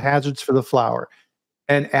 what are the hazards for the flour,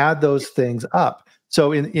 and add those things up.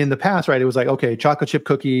 So in the past, right, it was like, okay, chocolate chip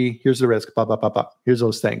cookie, here's the risk, blah, blah, blah, blah. Here's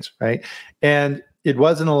those things, right? And it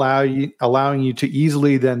wasn't allowing you to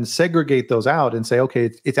easily then segregate those out and say, okay,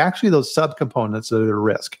 it's actually those subcomponents that are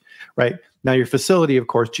at risk, right? Now, your facility, of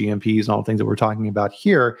course, GMPs and all the things that we're talking about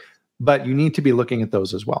here, but you need to be looking at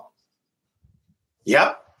those as well.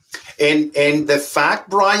 Yep. And the fact,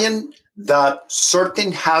 Bryan, that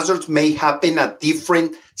certain hazards may happen at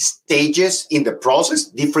different stages in the process,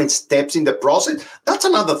 different steps in the process, that's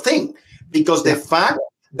another thing. Because the fact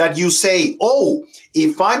that you say, oh,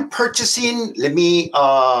 if I'm purchasing, let me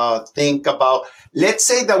think about, let's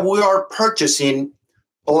say that we are purchasing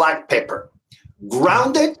black pepper,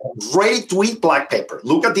 grounded, ready to eat black pepper.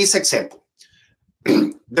 Look at this example.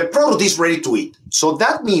 The product is ready to eat. So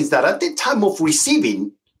that means that at the time of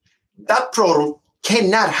receiving, that product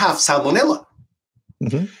cannot have salmonella.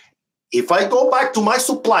 Mm-hmm. If I go back to my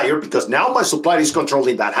supplier, because now my supplier is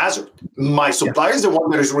controlling that hazard, my supplier is the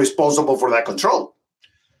one that is responsible for that control.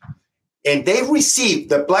 And they receive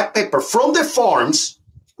the black pepper from the farms,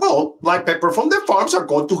 well, black pepper from the farms are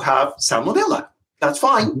going to have salmonella. That's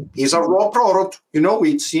fine. It's a raw product. You know,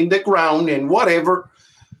 it's in the ground and whatever.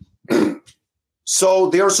 So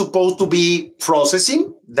they're supposed to be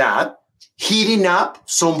processing that, heating up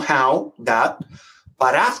somehow that.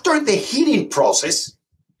 But after the heating process,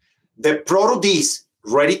 the product is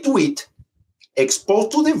ready to eat,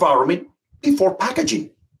 exposed to the environment before packaging.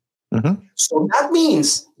 Mm-hmm. So that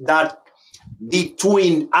means that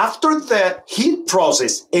between after the heat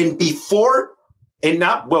process and before and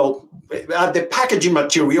not, well, at the packaging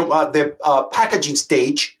material, at the packaging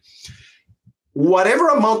stage, whatever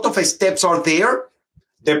amount of steps are there,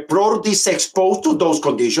 the product is exposed to those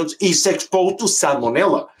conditions, is exposed to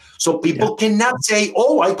salmonella. So people cannot say,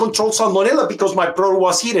 oh, I control salmonella because my product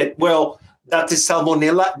was heated. Well, that's a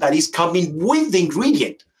salmonella that is coming with the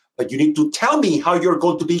ingredient. But you need to tell me how you're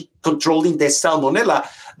going to be controlling the salmonella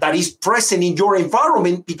that is present in your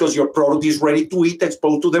environment because your product is ready to eat,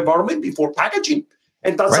 exposed to the environment before packaging.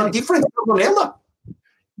 And that's a different salmonella.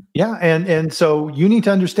 Yeah, and so you need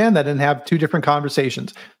to understand that and have two different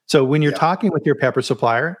conversations. So when you're talking with your pepper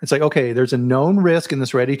supplier, it's like, okay, there's a known risk in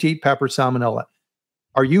this ready-to-eat pepper salmonella.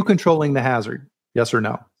 Are you controlling the hazard? Yes or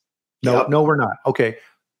no? No, no, we're not. Okay,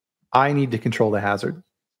 I need to control the hazard.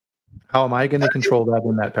 How am I going to control that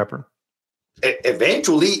in that pepper?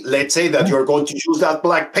 Eventually, let's say that you're going to use that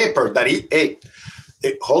black pepper. That is,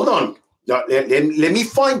 hold on. Let me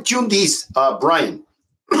fine-tune this, Bryan.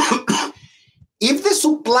 If the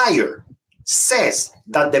supplier says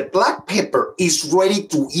that the black pepper is ready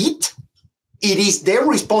to eat, it is their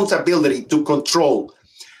responsibility to control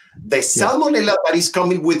the salmonella that is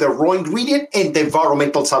coming with the raw ingredient and the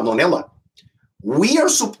environmental salmonella.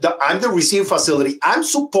 I'm the receiving facility. I'm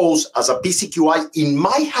supposed, as a PCQI, in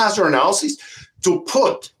my hazard analysis, to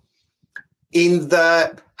put in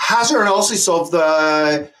the hazard analysis of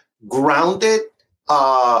the grounded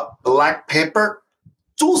black pepper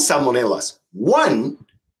 2 salmonellas. One,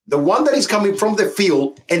 the one that is coming from the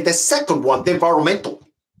field, and the second one, the environmental.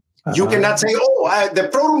 You cannot say, the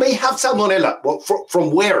product may have salmonella. Well,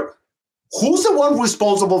 from where? Who's the one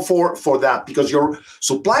responsible for that? Because your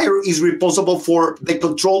supplier is responsible for the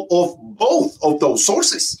control of both of those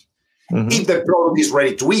sources. Mm-hmm. If the product is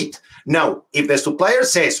ready to eat. Now, if the supplier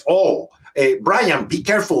says, Bryan, be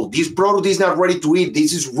careful. This product is not ready to eat.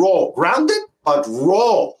 This is raw, grounded, but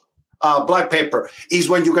raw black pepper is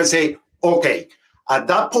when you can say, okay, at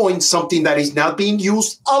that point, something that is not being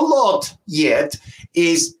used a lot yet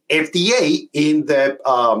is FDA in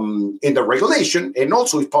the regulation, and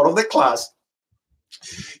also is part of the class,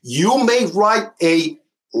 You may write a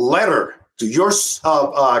letter to your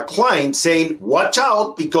client saying, watch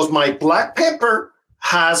out because my black pepper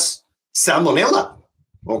has salmonella,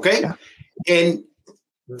 okay? Yeah. And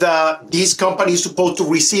this company is supposed to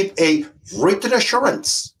receive a written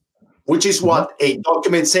assurance, which is what a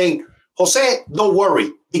document saying, Jose, don't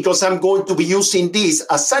worry, because I'm going to be using this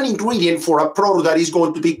as an ingredient for a product that is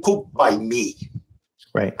going to be cooked by me.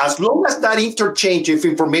 Right. As long as that interchange of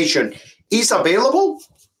information is available,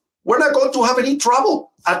 we're not going to have any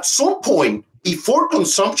trouble. At some point before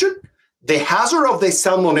consumption, the hazard of the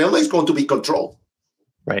salmonella is going to be controlled.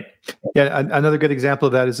 Right. Yeah. Another good example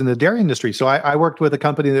of that is in the dairy industry. So I worked with a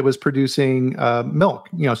company that was producing milk,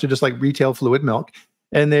 so just like retail fluid milk,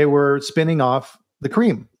 and they were spinning off the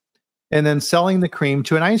cream and then selling the cream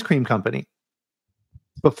to an ice cream company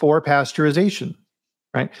before pasteurization.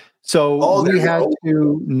 Right. So we had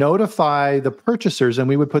to notify the purchasers, and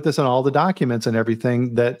we would put this on all the documents and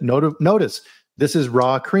everything that notice this is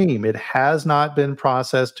raw cream. It has not been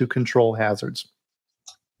processed to control hazards.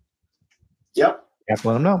 Yep. You have to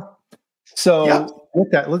let them know. So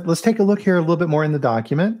with that, let's take a look here a little bit more in the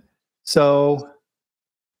document. So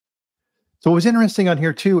what was interesting on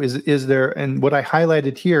here too is there, and what I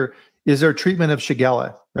highlighted here, is their treatment of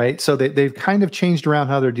Shigella, right? So they've kind of changed around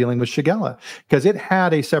how they're dealing with Shigella because it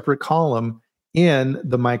had a separate column in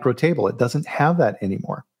the micro table. It doesn't have that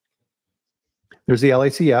anymore. There's the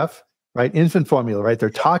LACF, right? Infant formula, right? They're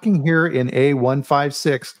talking here in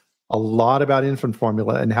A156 a lot about infant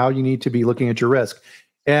formula and how you need to be looking at your risk.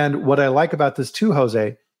 And what I like about this too,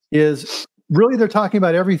 Jose, is really they're talking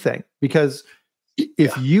about everything, because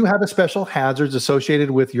if you have a special hazards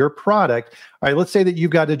associated with your product, all right, let's say that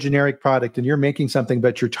you've got a generic product and you're making something,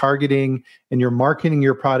 but you're targeting and you're marketing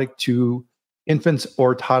your product to infants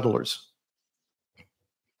or toddlers.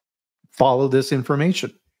 Follow this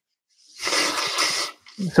information.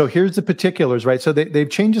 So here's the particulars, right? So they've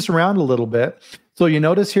changed this around a little bit. So you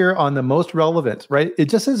notice here on the most relevant, right? It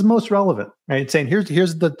just says most relevant, right? It's saying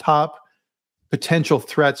here's the top potential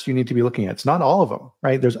threats you need to be looking at. It's not all of them,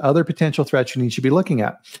 right? There's other potential threats you need to be looking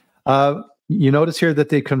at. You notice here that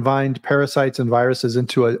they combined parasites and viruses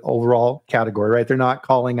into an overall category, right? They're not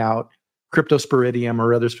calling out cryptosporidium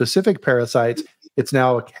or other specific parasites. It's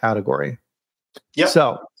now a category. Yep.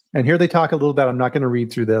 So, and here they talk a little bit, I'm not going to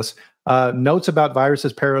read through this, notes about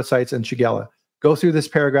viruses, parasites, and Shigella. Go through this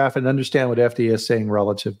paragraph and understand what FDA is saying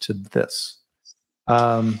relative to this.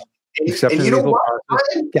 Except and for you know what,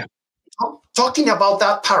 Brian? Yeah. Talking about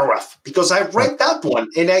that paragraph, because I read that one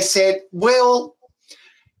and I said, well,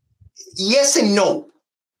 yes and no.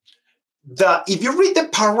 If you read the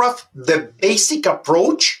paragraph, the basic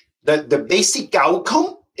approach, the basic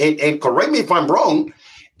outcome, and correct me if I'm wrong,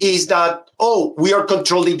 is that, we are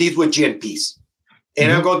controlling this with GMPs.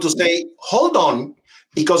 And I'm going to say, hold on,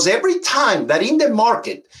 because every time that in the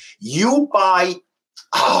market you buy,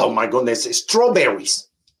 oh my goodness, strawberries,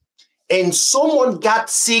 and someone got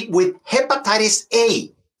sick with hepatitis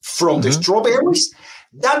A from the strawberries,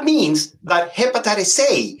 that means that hepatitis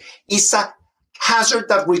A is a hazard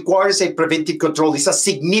that requires a preventive control. It's a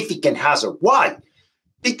significant hazard. Why?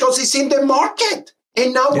 Because it's in the market.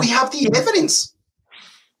 And now we have the evidence.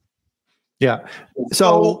 Yeah.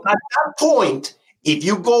 So at that point, if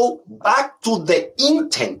you go back to the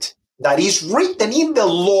intent that is written in the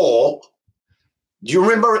law, do you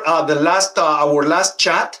remember our last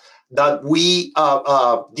chat that we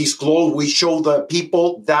disclosed? We showed the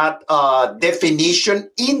people that definition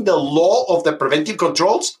in the law of the preventive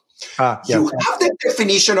controls. You have the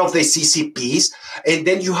definition of the CCPs, and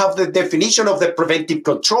then you have the definition of the preventive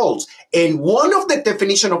controls. And one of the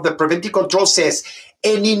definition of the preventive controls says,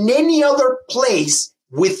 and in any other place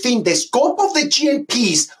within the scope of the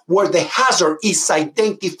GMPs where the hazard is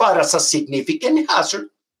identified as a significant hazard.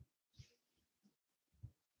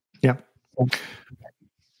 Yeah.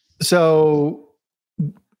 So,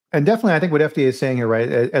 and definitely I think what FDA is saying here, right,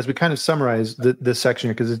 as we kind of summarize this section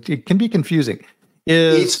here, because it can be confusing,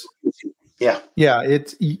 is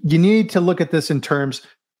you need to look at this in terms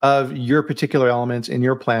of your particular elements in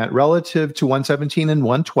your plant relative to 117 and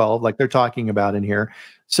 112, like they're talking about in here.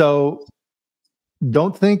 So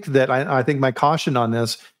don't think that, I think my caution on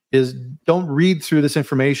this is don't read through this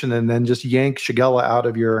information and then just yank Shigella out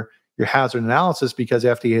of your hazard analysis because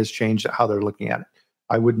FDA has changed how they're looking at it.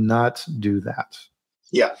 I would not do that.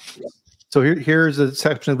 Yeah. So here's a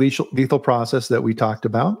section of lethal process that we talked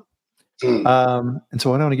about. And so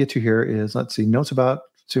what I want to get to here is, let's see, notes about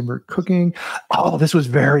consumer cooking. Oh, this was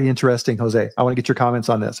very interesting, Jose. I want to get your comments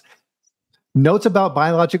on this. Notes about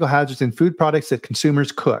biological hazards in food products that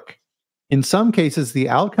consumers cook. In some cases, the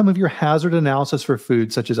outcome of your hazard analysis for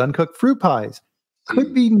food, such as uncooked fruit pies,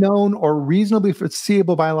 could be known or reasonably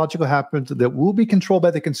foreseeable biological hazards that will be controlled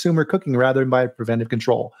by the consumer cooking rather than by preventive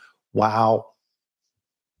control. Wow.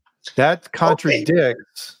 That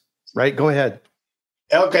contradicts, right? Go ahead.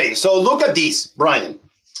 Okay, so look at this, Bryan.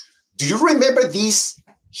 Do you remember these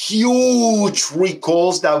huge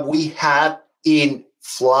recalls that we had in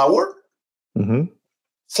flour? Mm-hmm.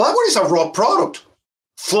 Flour is a raw product.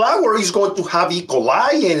 Flour is going to have E.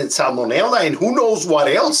 coli and salmonella and who knows what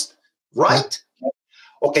else, right?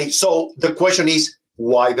 Okay, so the question is,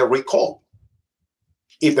 why the recall?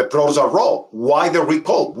 If the products are raw, why the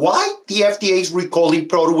recall? Why the FDA is recalling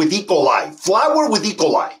product with E. coli, flour with E.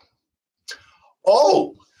 coli?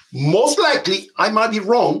 Oh, most likely, I might be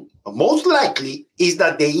wrong, but most likely is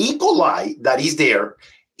that the E. coli that is there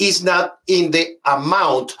is not in the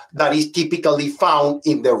amount that is typically found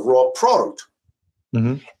in the raw product.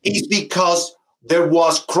 Mm-hmm. It's because there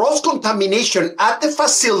was cross-contamination at the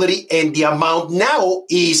facility and the amount now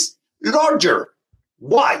is larger.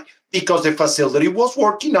 Why? Because the facility was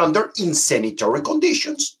working under unsanitary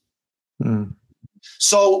conditions. Mm.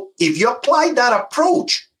 So if you apply that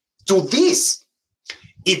approach to this,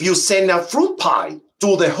 if you send a fruit pie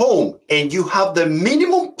to the home and you have the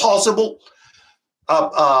minimum possible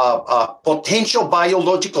potential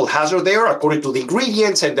biological hazard there, according to the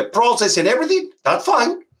ingredients and the process and everything, that's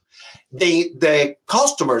fine. The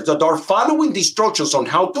customers that are following the instructions on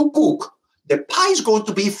how to cook, the pie is going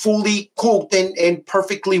to be fully cooked and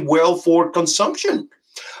perfectly well for consumption.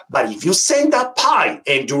 But if you send that pie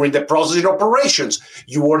and during the processing operations,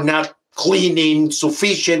 you are not cleaning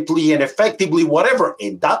sufficiently and effectively, whatever,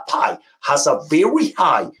 and that pie has a very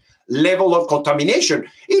high level of contamination,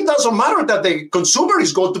 it doesn't matter that the consumer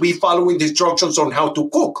is going to be following the instructions on how to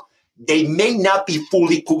cook. They may not be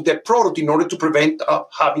fully cooked the product in order to prevent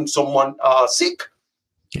having someone sick.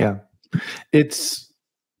 Yeah.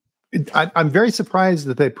 I'm very surprised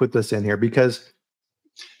that they put this in here because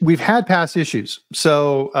we've had past issues.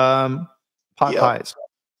 So pot pies.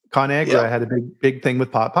 ConAgra had a big thing with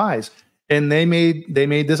pot pies. And they made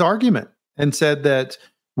this argument and said that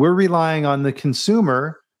we're relying on the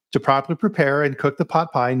consumer to properly prepare and cook the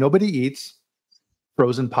pot pie. Nobody eats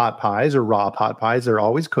frozen pot pies or raw pot pies. They're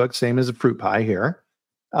always cooked, same as a fruit pie here.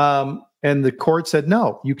 And the court said,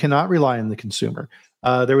 no, you cannot rely on the consumer.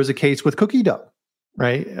 There was a case with cookie dough,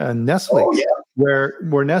 right? Nestle,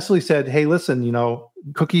 where Nestle said, hey, listen,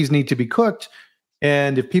 cookies need to be cooked.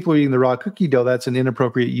 And if people are eating the raw cookie dough, that's an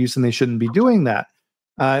inappropriate use and they shouldn't be doing that.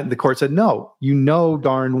 The court said, no, you know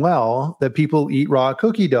darn well that people eat raw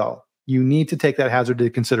cookie dough. You need to take that hazard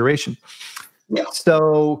into consideration. Yeah.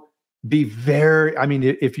 So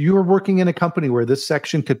if you are working in a company where this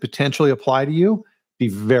section could potentially apply to you, be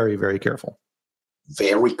very, very careful.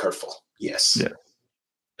 Very careful. Yes. Yeah.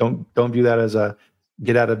 Don't view that as a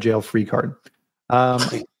get out of jail free card.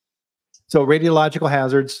 So radiological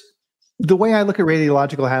hazards, the way I look at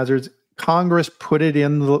radiological hazards, Congress put it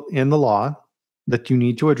in the law that you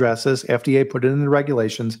need to address this. FDA put it in the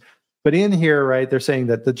regulations. But in here, right, they're saying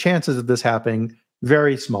that the chances of this happening,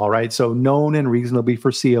 very small, right? So known and reasonably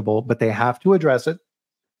foreseeable, but they have to address it.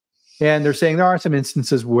 And they're saying there are some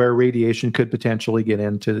instances where radiation could potentially get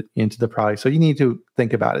into the product. So you need to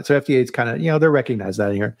think about it. So FDA's kind of, they recognize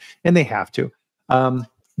that here, and they have to.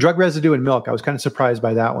 Drug residue in milk, I was kind of surprised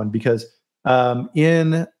by that one because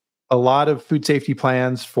in a lot of food safety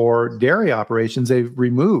plans for dairy operations, they've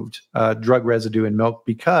removed drug residue in milk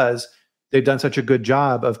because they've done such a good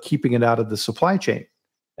job of keeping it out of the supply chain.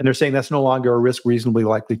 And they're saying that's no longer a risk reasonably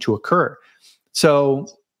likely to occur. So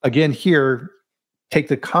again, here, take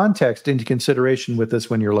the context into consideration with this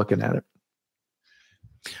when you're looking at it.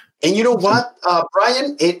 And you know what,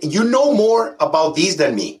 Bryan, you know more about this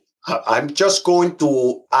than me. I'm just going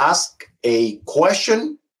to ask a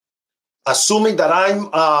question, assuming that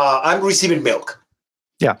I'm receiving milk.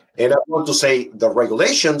 Yeah. And I want to say the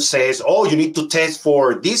regulation says, you need to test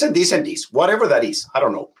for this and this and this, whatever that is. I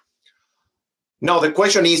don't know. Now, the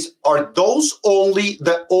question is, are those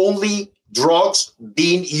the only drugs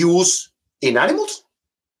being used in animals?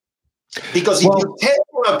 Because if you test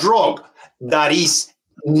for a drug that is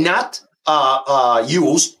not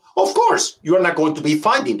used, of course, you are not going to be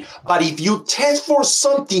finding. But if you test for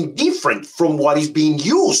something different from what is being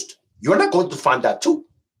used, you're not going to find that too.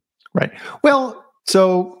 Right. Well,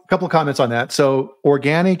 so a couple of comments on that. So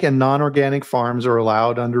organic and non-organic farms are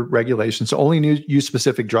allowed under regulations to only use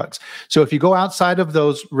specific drugs. So if you go outside of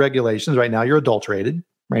those regulations, right now you're adulterated,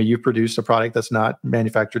 right? You've produced a product that's not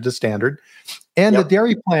manufactured to standard. And the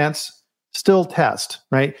dairy plants still test,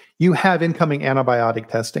 right? You have incoming antibiotic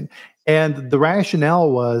testing. And the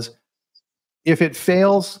rationale was if it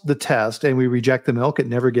fails the test and we reject the milk, it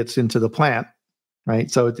never gets into the plant.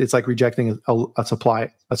 right? So it's like rejecting a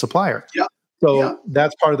supplier. Yeah. So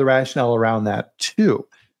that's part of the rationale around that too.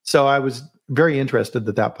 So I was very interested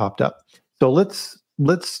that popped up. So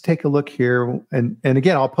let's take a look here, and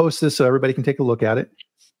again, I'll post this so everybody can take a look at it.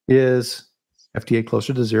 Is FDA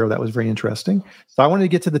closer to zero? That was very interesting. So I wanted to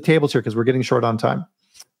get to the tables here because we're getting short on time.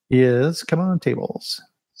 Come on, tables.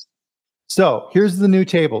 So here's the new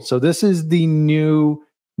table. So this is the new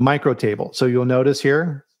micro table. So you'll notice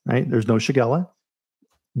here, right? There's no Shigella.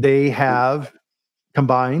 They have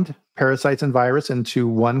combined parasites and virus into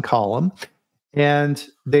one column, and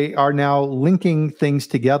they are now linking things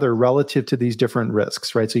together relative to these different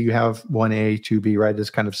risks, right? So you have 1A, 2B, right, as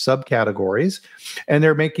kind of subcategories, and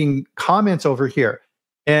they're making comments over here.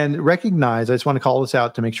 And recognize, I just want to call this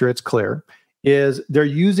out to make sure it's clear, is they're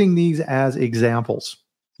using these as examples,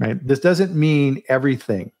 right? This doesn't mean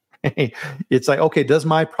everything. It's like, okay, does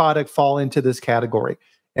my product fall into this category?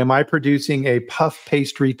 Am I producing a puff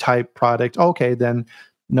pastry type product? Okay, then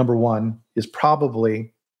number one is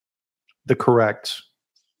probably the correct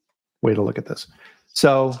way to look at this.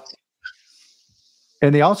 So,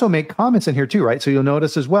 and they also make comments in here too, right? So you'll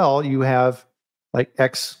notice as well, you have like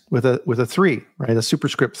X with a 3, right? A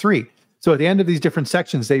superscript 3. So at the end of these different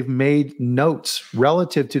sections, they've made notes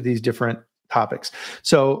relative to these different topics.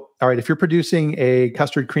 So, all right, if you're producing a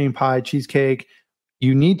custard cream pie, cheesecake,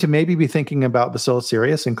 you need to maybe be thinking about Bacillus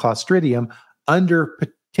cereus and Clostridium under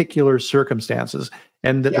particular circumstances.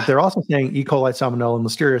 And they're also saying E. coli, Salmonella, and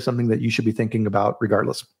Listeria are something that you should be thinking about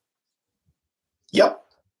regardless. Yep.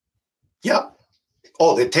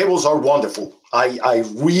 Oh, the tables are wonderful. I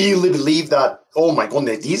really believe that, oh my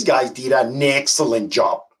goodness, these guys did an excellent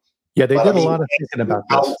job. Yeah, they did a lot of thinking about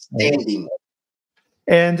this. Outstanding.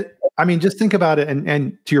 And I mean, just think about it.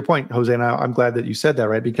 And to your point, Jose, and I'm glad that you said that,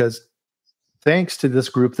 right? Because thanks to this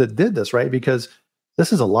group that did this, right? Because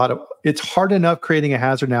this is it's hard enough creating a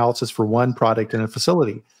hazard analysis for one product in a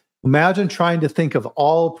facility. Imagine trying to think of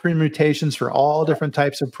all permutations for all different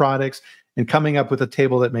types of products and coming up with a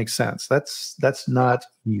table that makes sense. That's not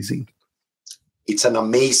easy. It's an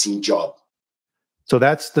amazing job. So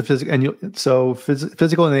that's the physical, and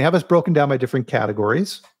physical, and they have us broken down by different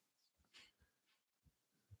categories.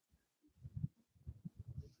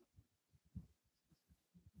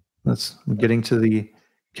 I'm getting to the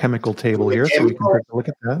chemical table here, so we can take a look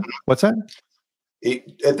at that. What's that?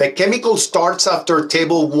 The chemical starts after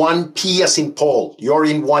table 1P as in Paul. You're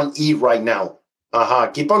in 1E right now.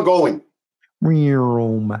 Keep on going.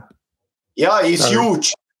 Yeah, it's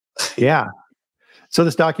huge. Yeah. So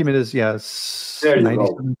this document is, there you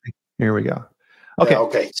 97. go. Here we go. Okay.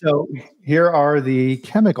 Okay. So here are the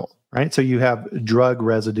chemical, right? So you have drug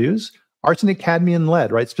residues, arsenic, cadmium,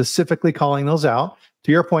 lead, right? Specifically calling those out.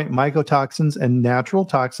 To your point, mycotoxins and natural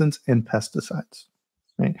toxins and pesticides,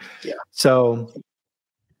 right? Yeah. So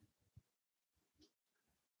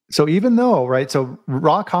even though, right? So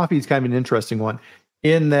raw coffee is kind of an interesting one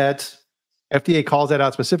in that FDA calls that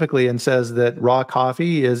out specifically and says that raw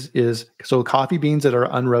coffee is so coffee beans that are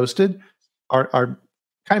unroasted are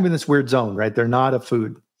kind of in this weird zone, right? They're not a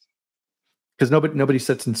food because nobody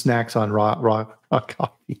sits and snacks on raw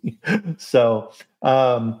coffee. So,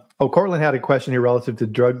 Cortland had a question here relative to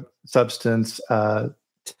drug substance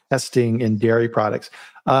testing in dairy products.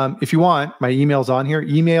 If you want, my email's on here.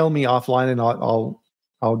 Email me offline, and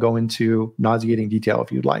I'll go into nauseating detail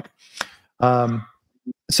if you'd like.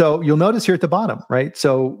 So you'll notice here at the bottom, right?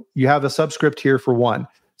 So you have a subscript here for 1.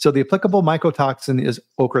 So the applicable mycotoxin is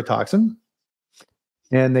ochratoxin,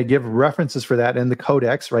 and they give references for that in the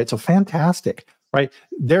codex, right? So fantastic, right?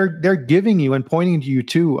 They're giving you and pointing you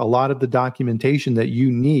to a lot of the documentation that you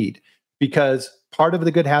need, because part of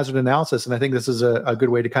the good hazard analysis, and I think this is a good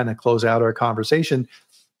way to kind of close out our conversation,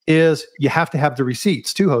 is you have to have the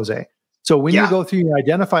receipts too, Jose. So when you go through and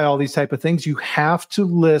identify all these type of things, you have to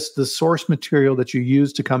list the source material that you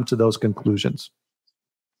use to come to those conclusions.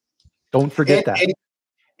 Don't forget that.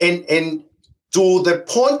 And to the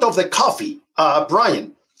point of the coffee,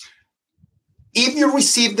 Bryan, if you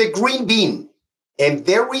receive the green bean and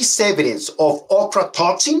there is evidence of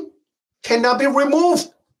ochratoxin, cannot be removed.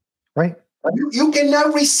 Right. You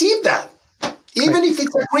cannot receive that. Even if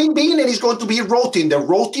it's a green bean and it's going to be roasting, the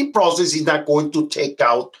roasting process is not going to take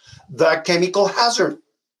out the chemical hazard.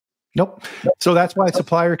 Nope. So that's why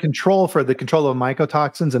supplier control for the control of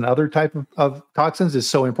mycotoxins and other type of toxins is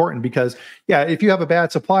so important, because if you have a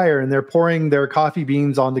bad supplier and they're pouring their coffee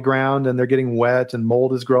beans on the ground and they're getting wet and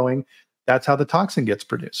mold is growing, that's how the toxin gets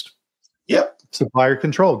produced. Yep. Supplier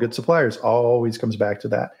control, good suppliers, always comes back to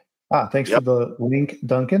that. Thanks for the link,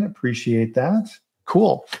 Duncan. Appreciate that.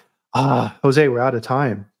 Cool. Jose, we're out of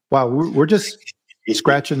time. Wow, we're just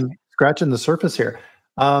scratching scratching the surface here.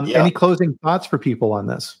 Any closing thoughts for people on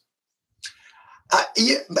this?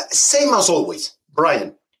 Yeah, same as always,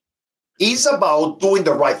 Bryan. It's about doing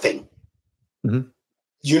the right thing. Mm-hmm.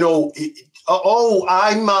 You know,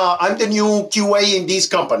 I'm the new QA in this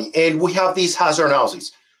company, and we have these hazard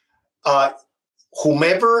analysis.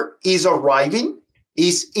 Whomever is arriving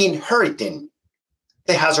is inheriting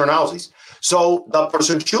the hazard analysis. So the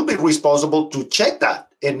person should be responsible to check that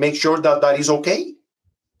and make sure that that is okay.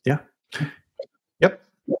 Yeah. Yep.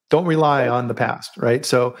 Don't rely on the past, right?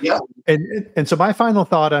 So, and so my final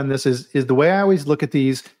thought on this is the way I always look at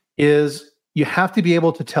these is you have to be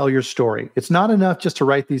able to tell your story. It's not enough just to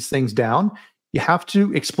write these things down. You have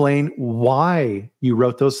to explain why you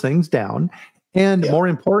wrote those things down. And more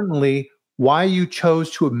importantly, why you chose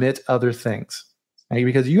to omit other things. Right?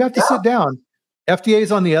 Because you have to sit down. FDA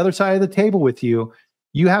is on the other side of the table with you.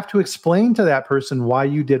 You have to explain to that person why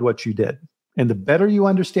you did what you did. And the better you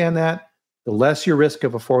understand that, the less your risk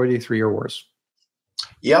of a 483 or worse.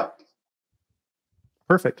 Yep.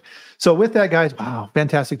 Perfect. So with that, guys, wow,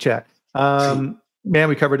 fantastic chat. Man,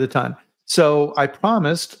 we covered a ton. So I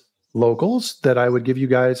promised locals that I would give you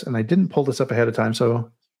guys, and I didn't pull this up ahead of time,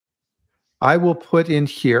 so I will put in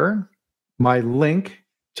here my link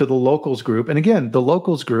to the locals group. And again, the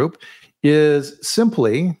locals group is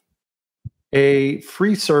simply a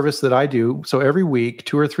free service that I do. So every week,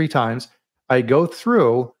 2 or 3 times, I go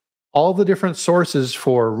through all the different sources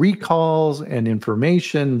for recalls and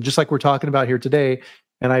information, just like we're talking about here today.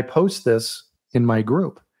 And I post this in my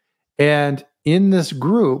group. And in this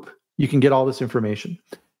group, you can get all this information.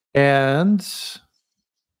 And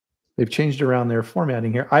they've changed around their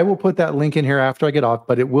formatting here. I will put that link in here after I get off,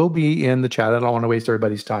 but it will be in the chat. I don't want to waste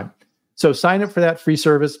everybody's time. So sign up for that free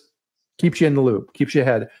service. Keeps you in the loop, keeps you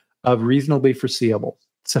ahead of reasonably foreseeable.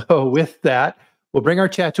 So with that, we'll bring our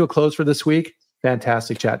chat to a close for this week.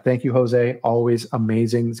 Fantastic chat. Thank you, Jose. Always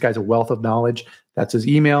amazing. This guy's a wealth of knowledge. That's his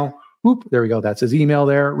email. Whoop, there we go. That's his email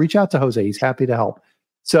there. Reach out to Jose. He's happy to help.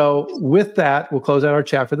 So with that, we'll close out our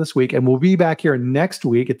chat for this week, and we'll be back here next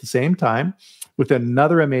week at the same time with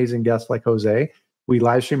another amazing guest like Jose. We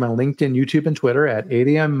live stream on LinkedIn, YouTube, and Twitter at 8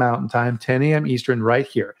 a.m. Mountain Time, 10 a.m. Eastern right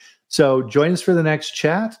here. So join us for the next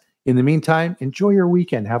chat. In the meantime, enjoy your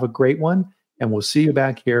weekend. Have a great one, and we'll see you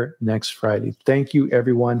back here next Friday. Thank you,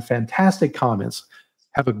 everyone. Fantastic comments.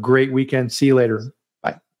 Have a great weekend. See you later.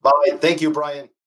 Bye. Bye. Thank you, Bryan.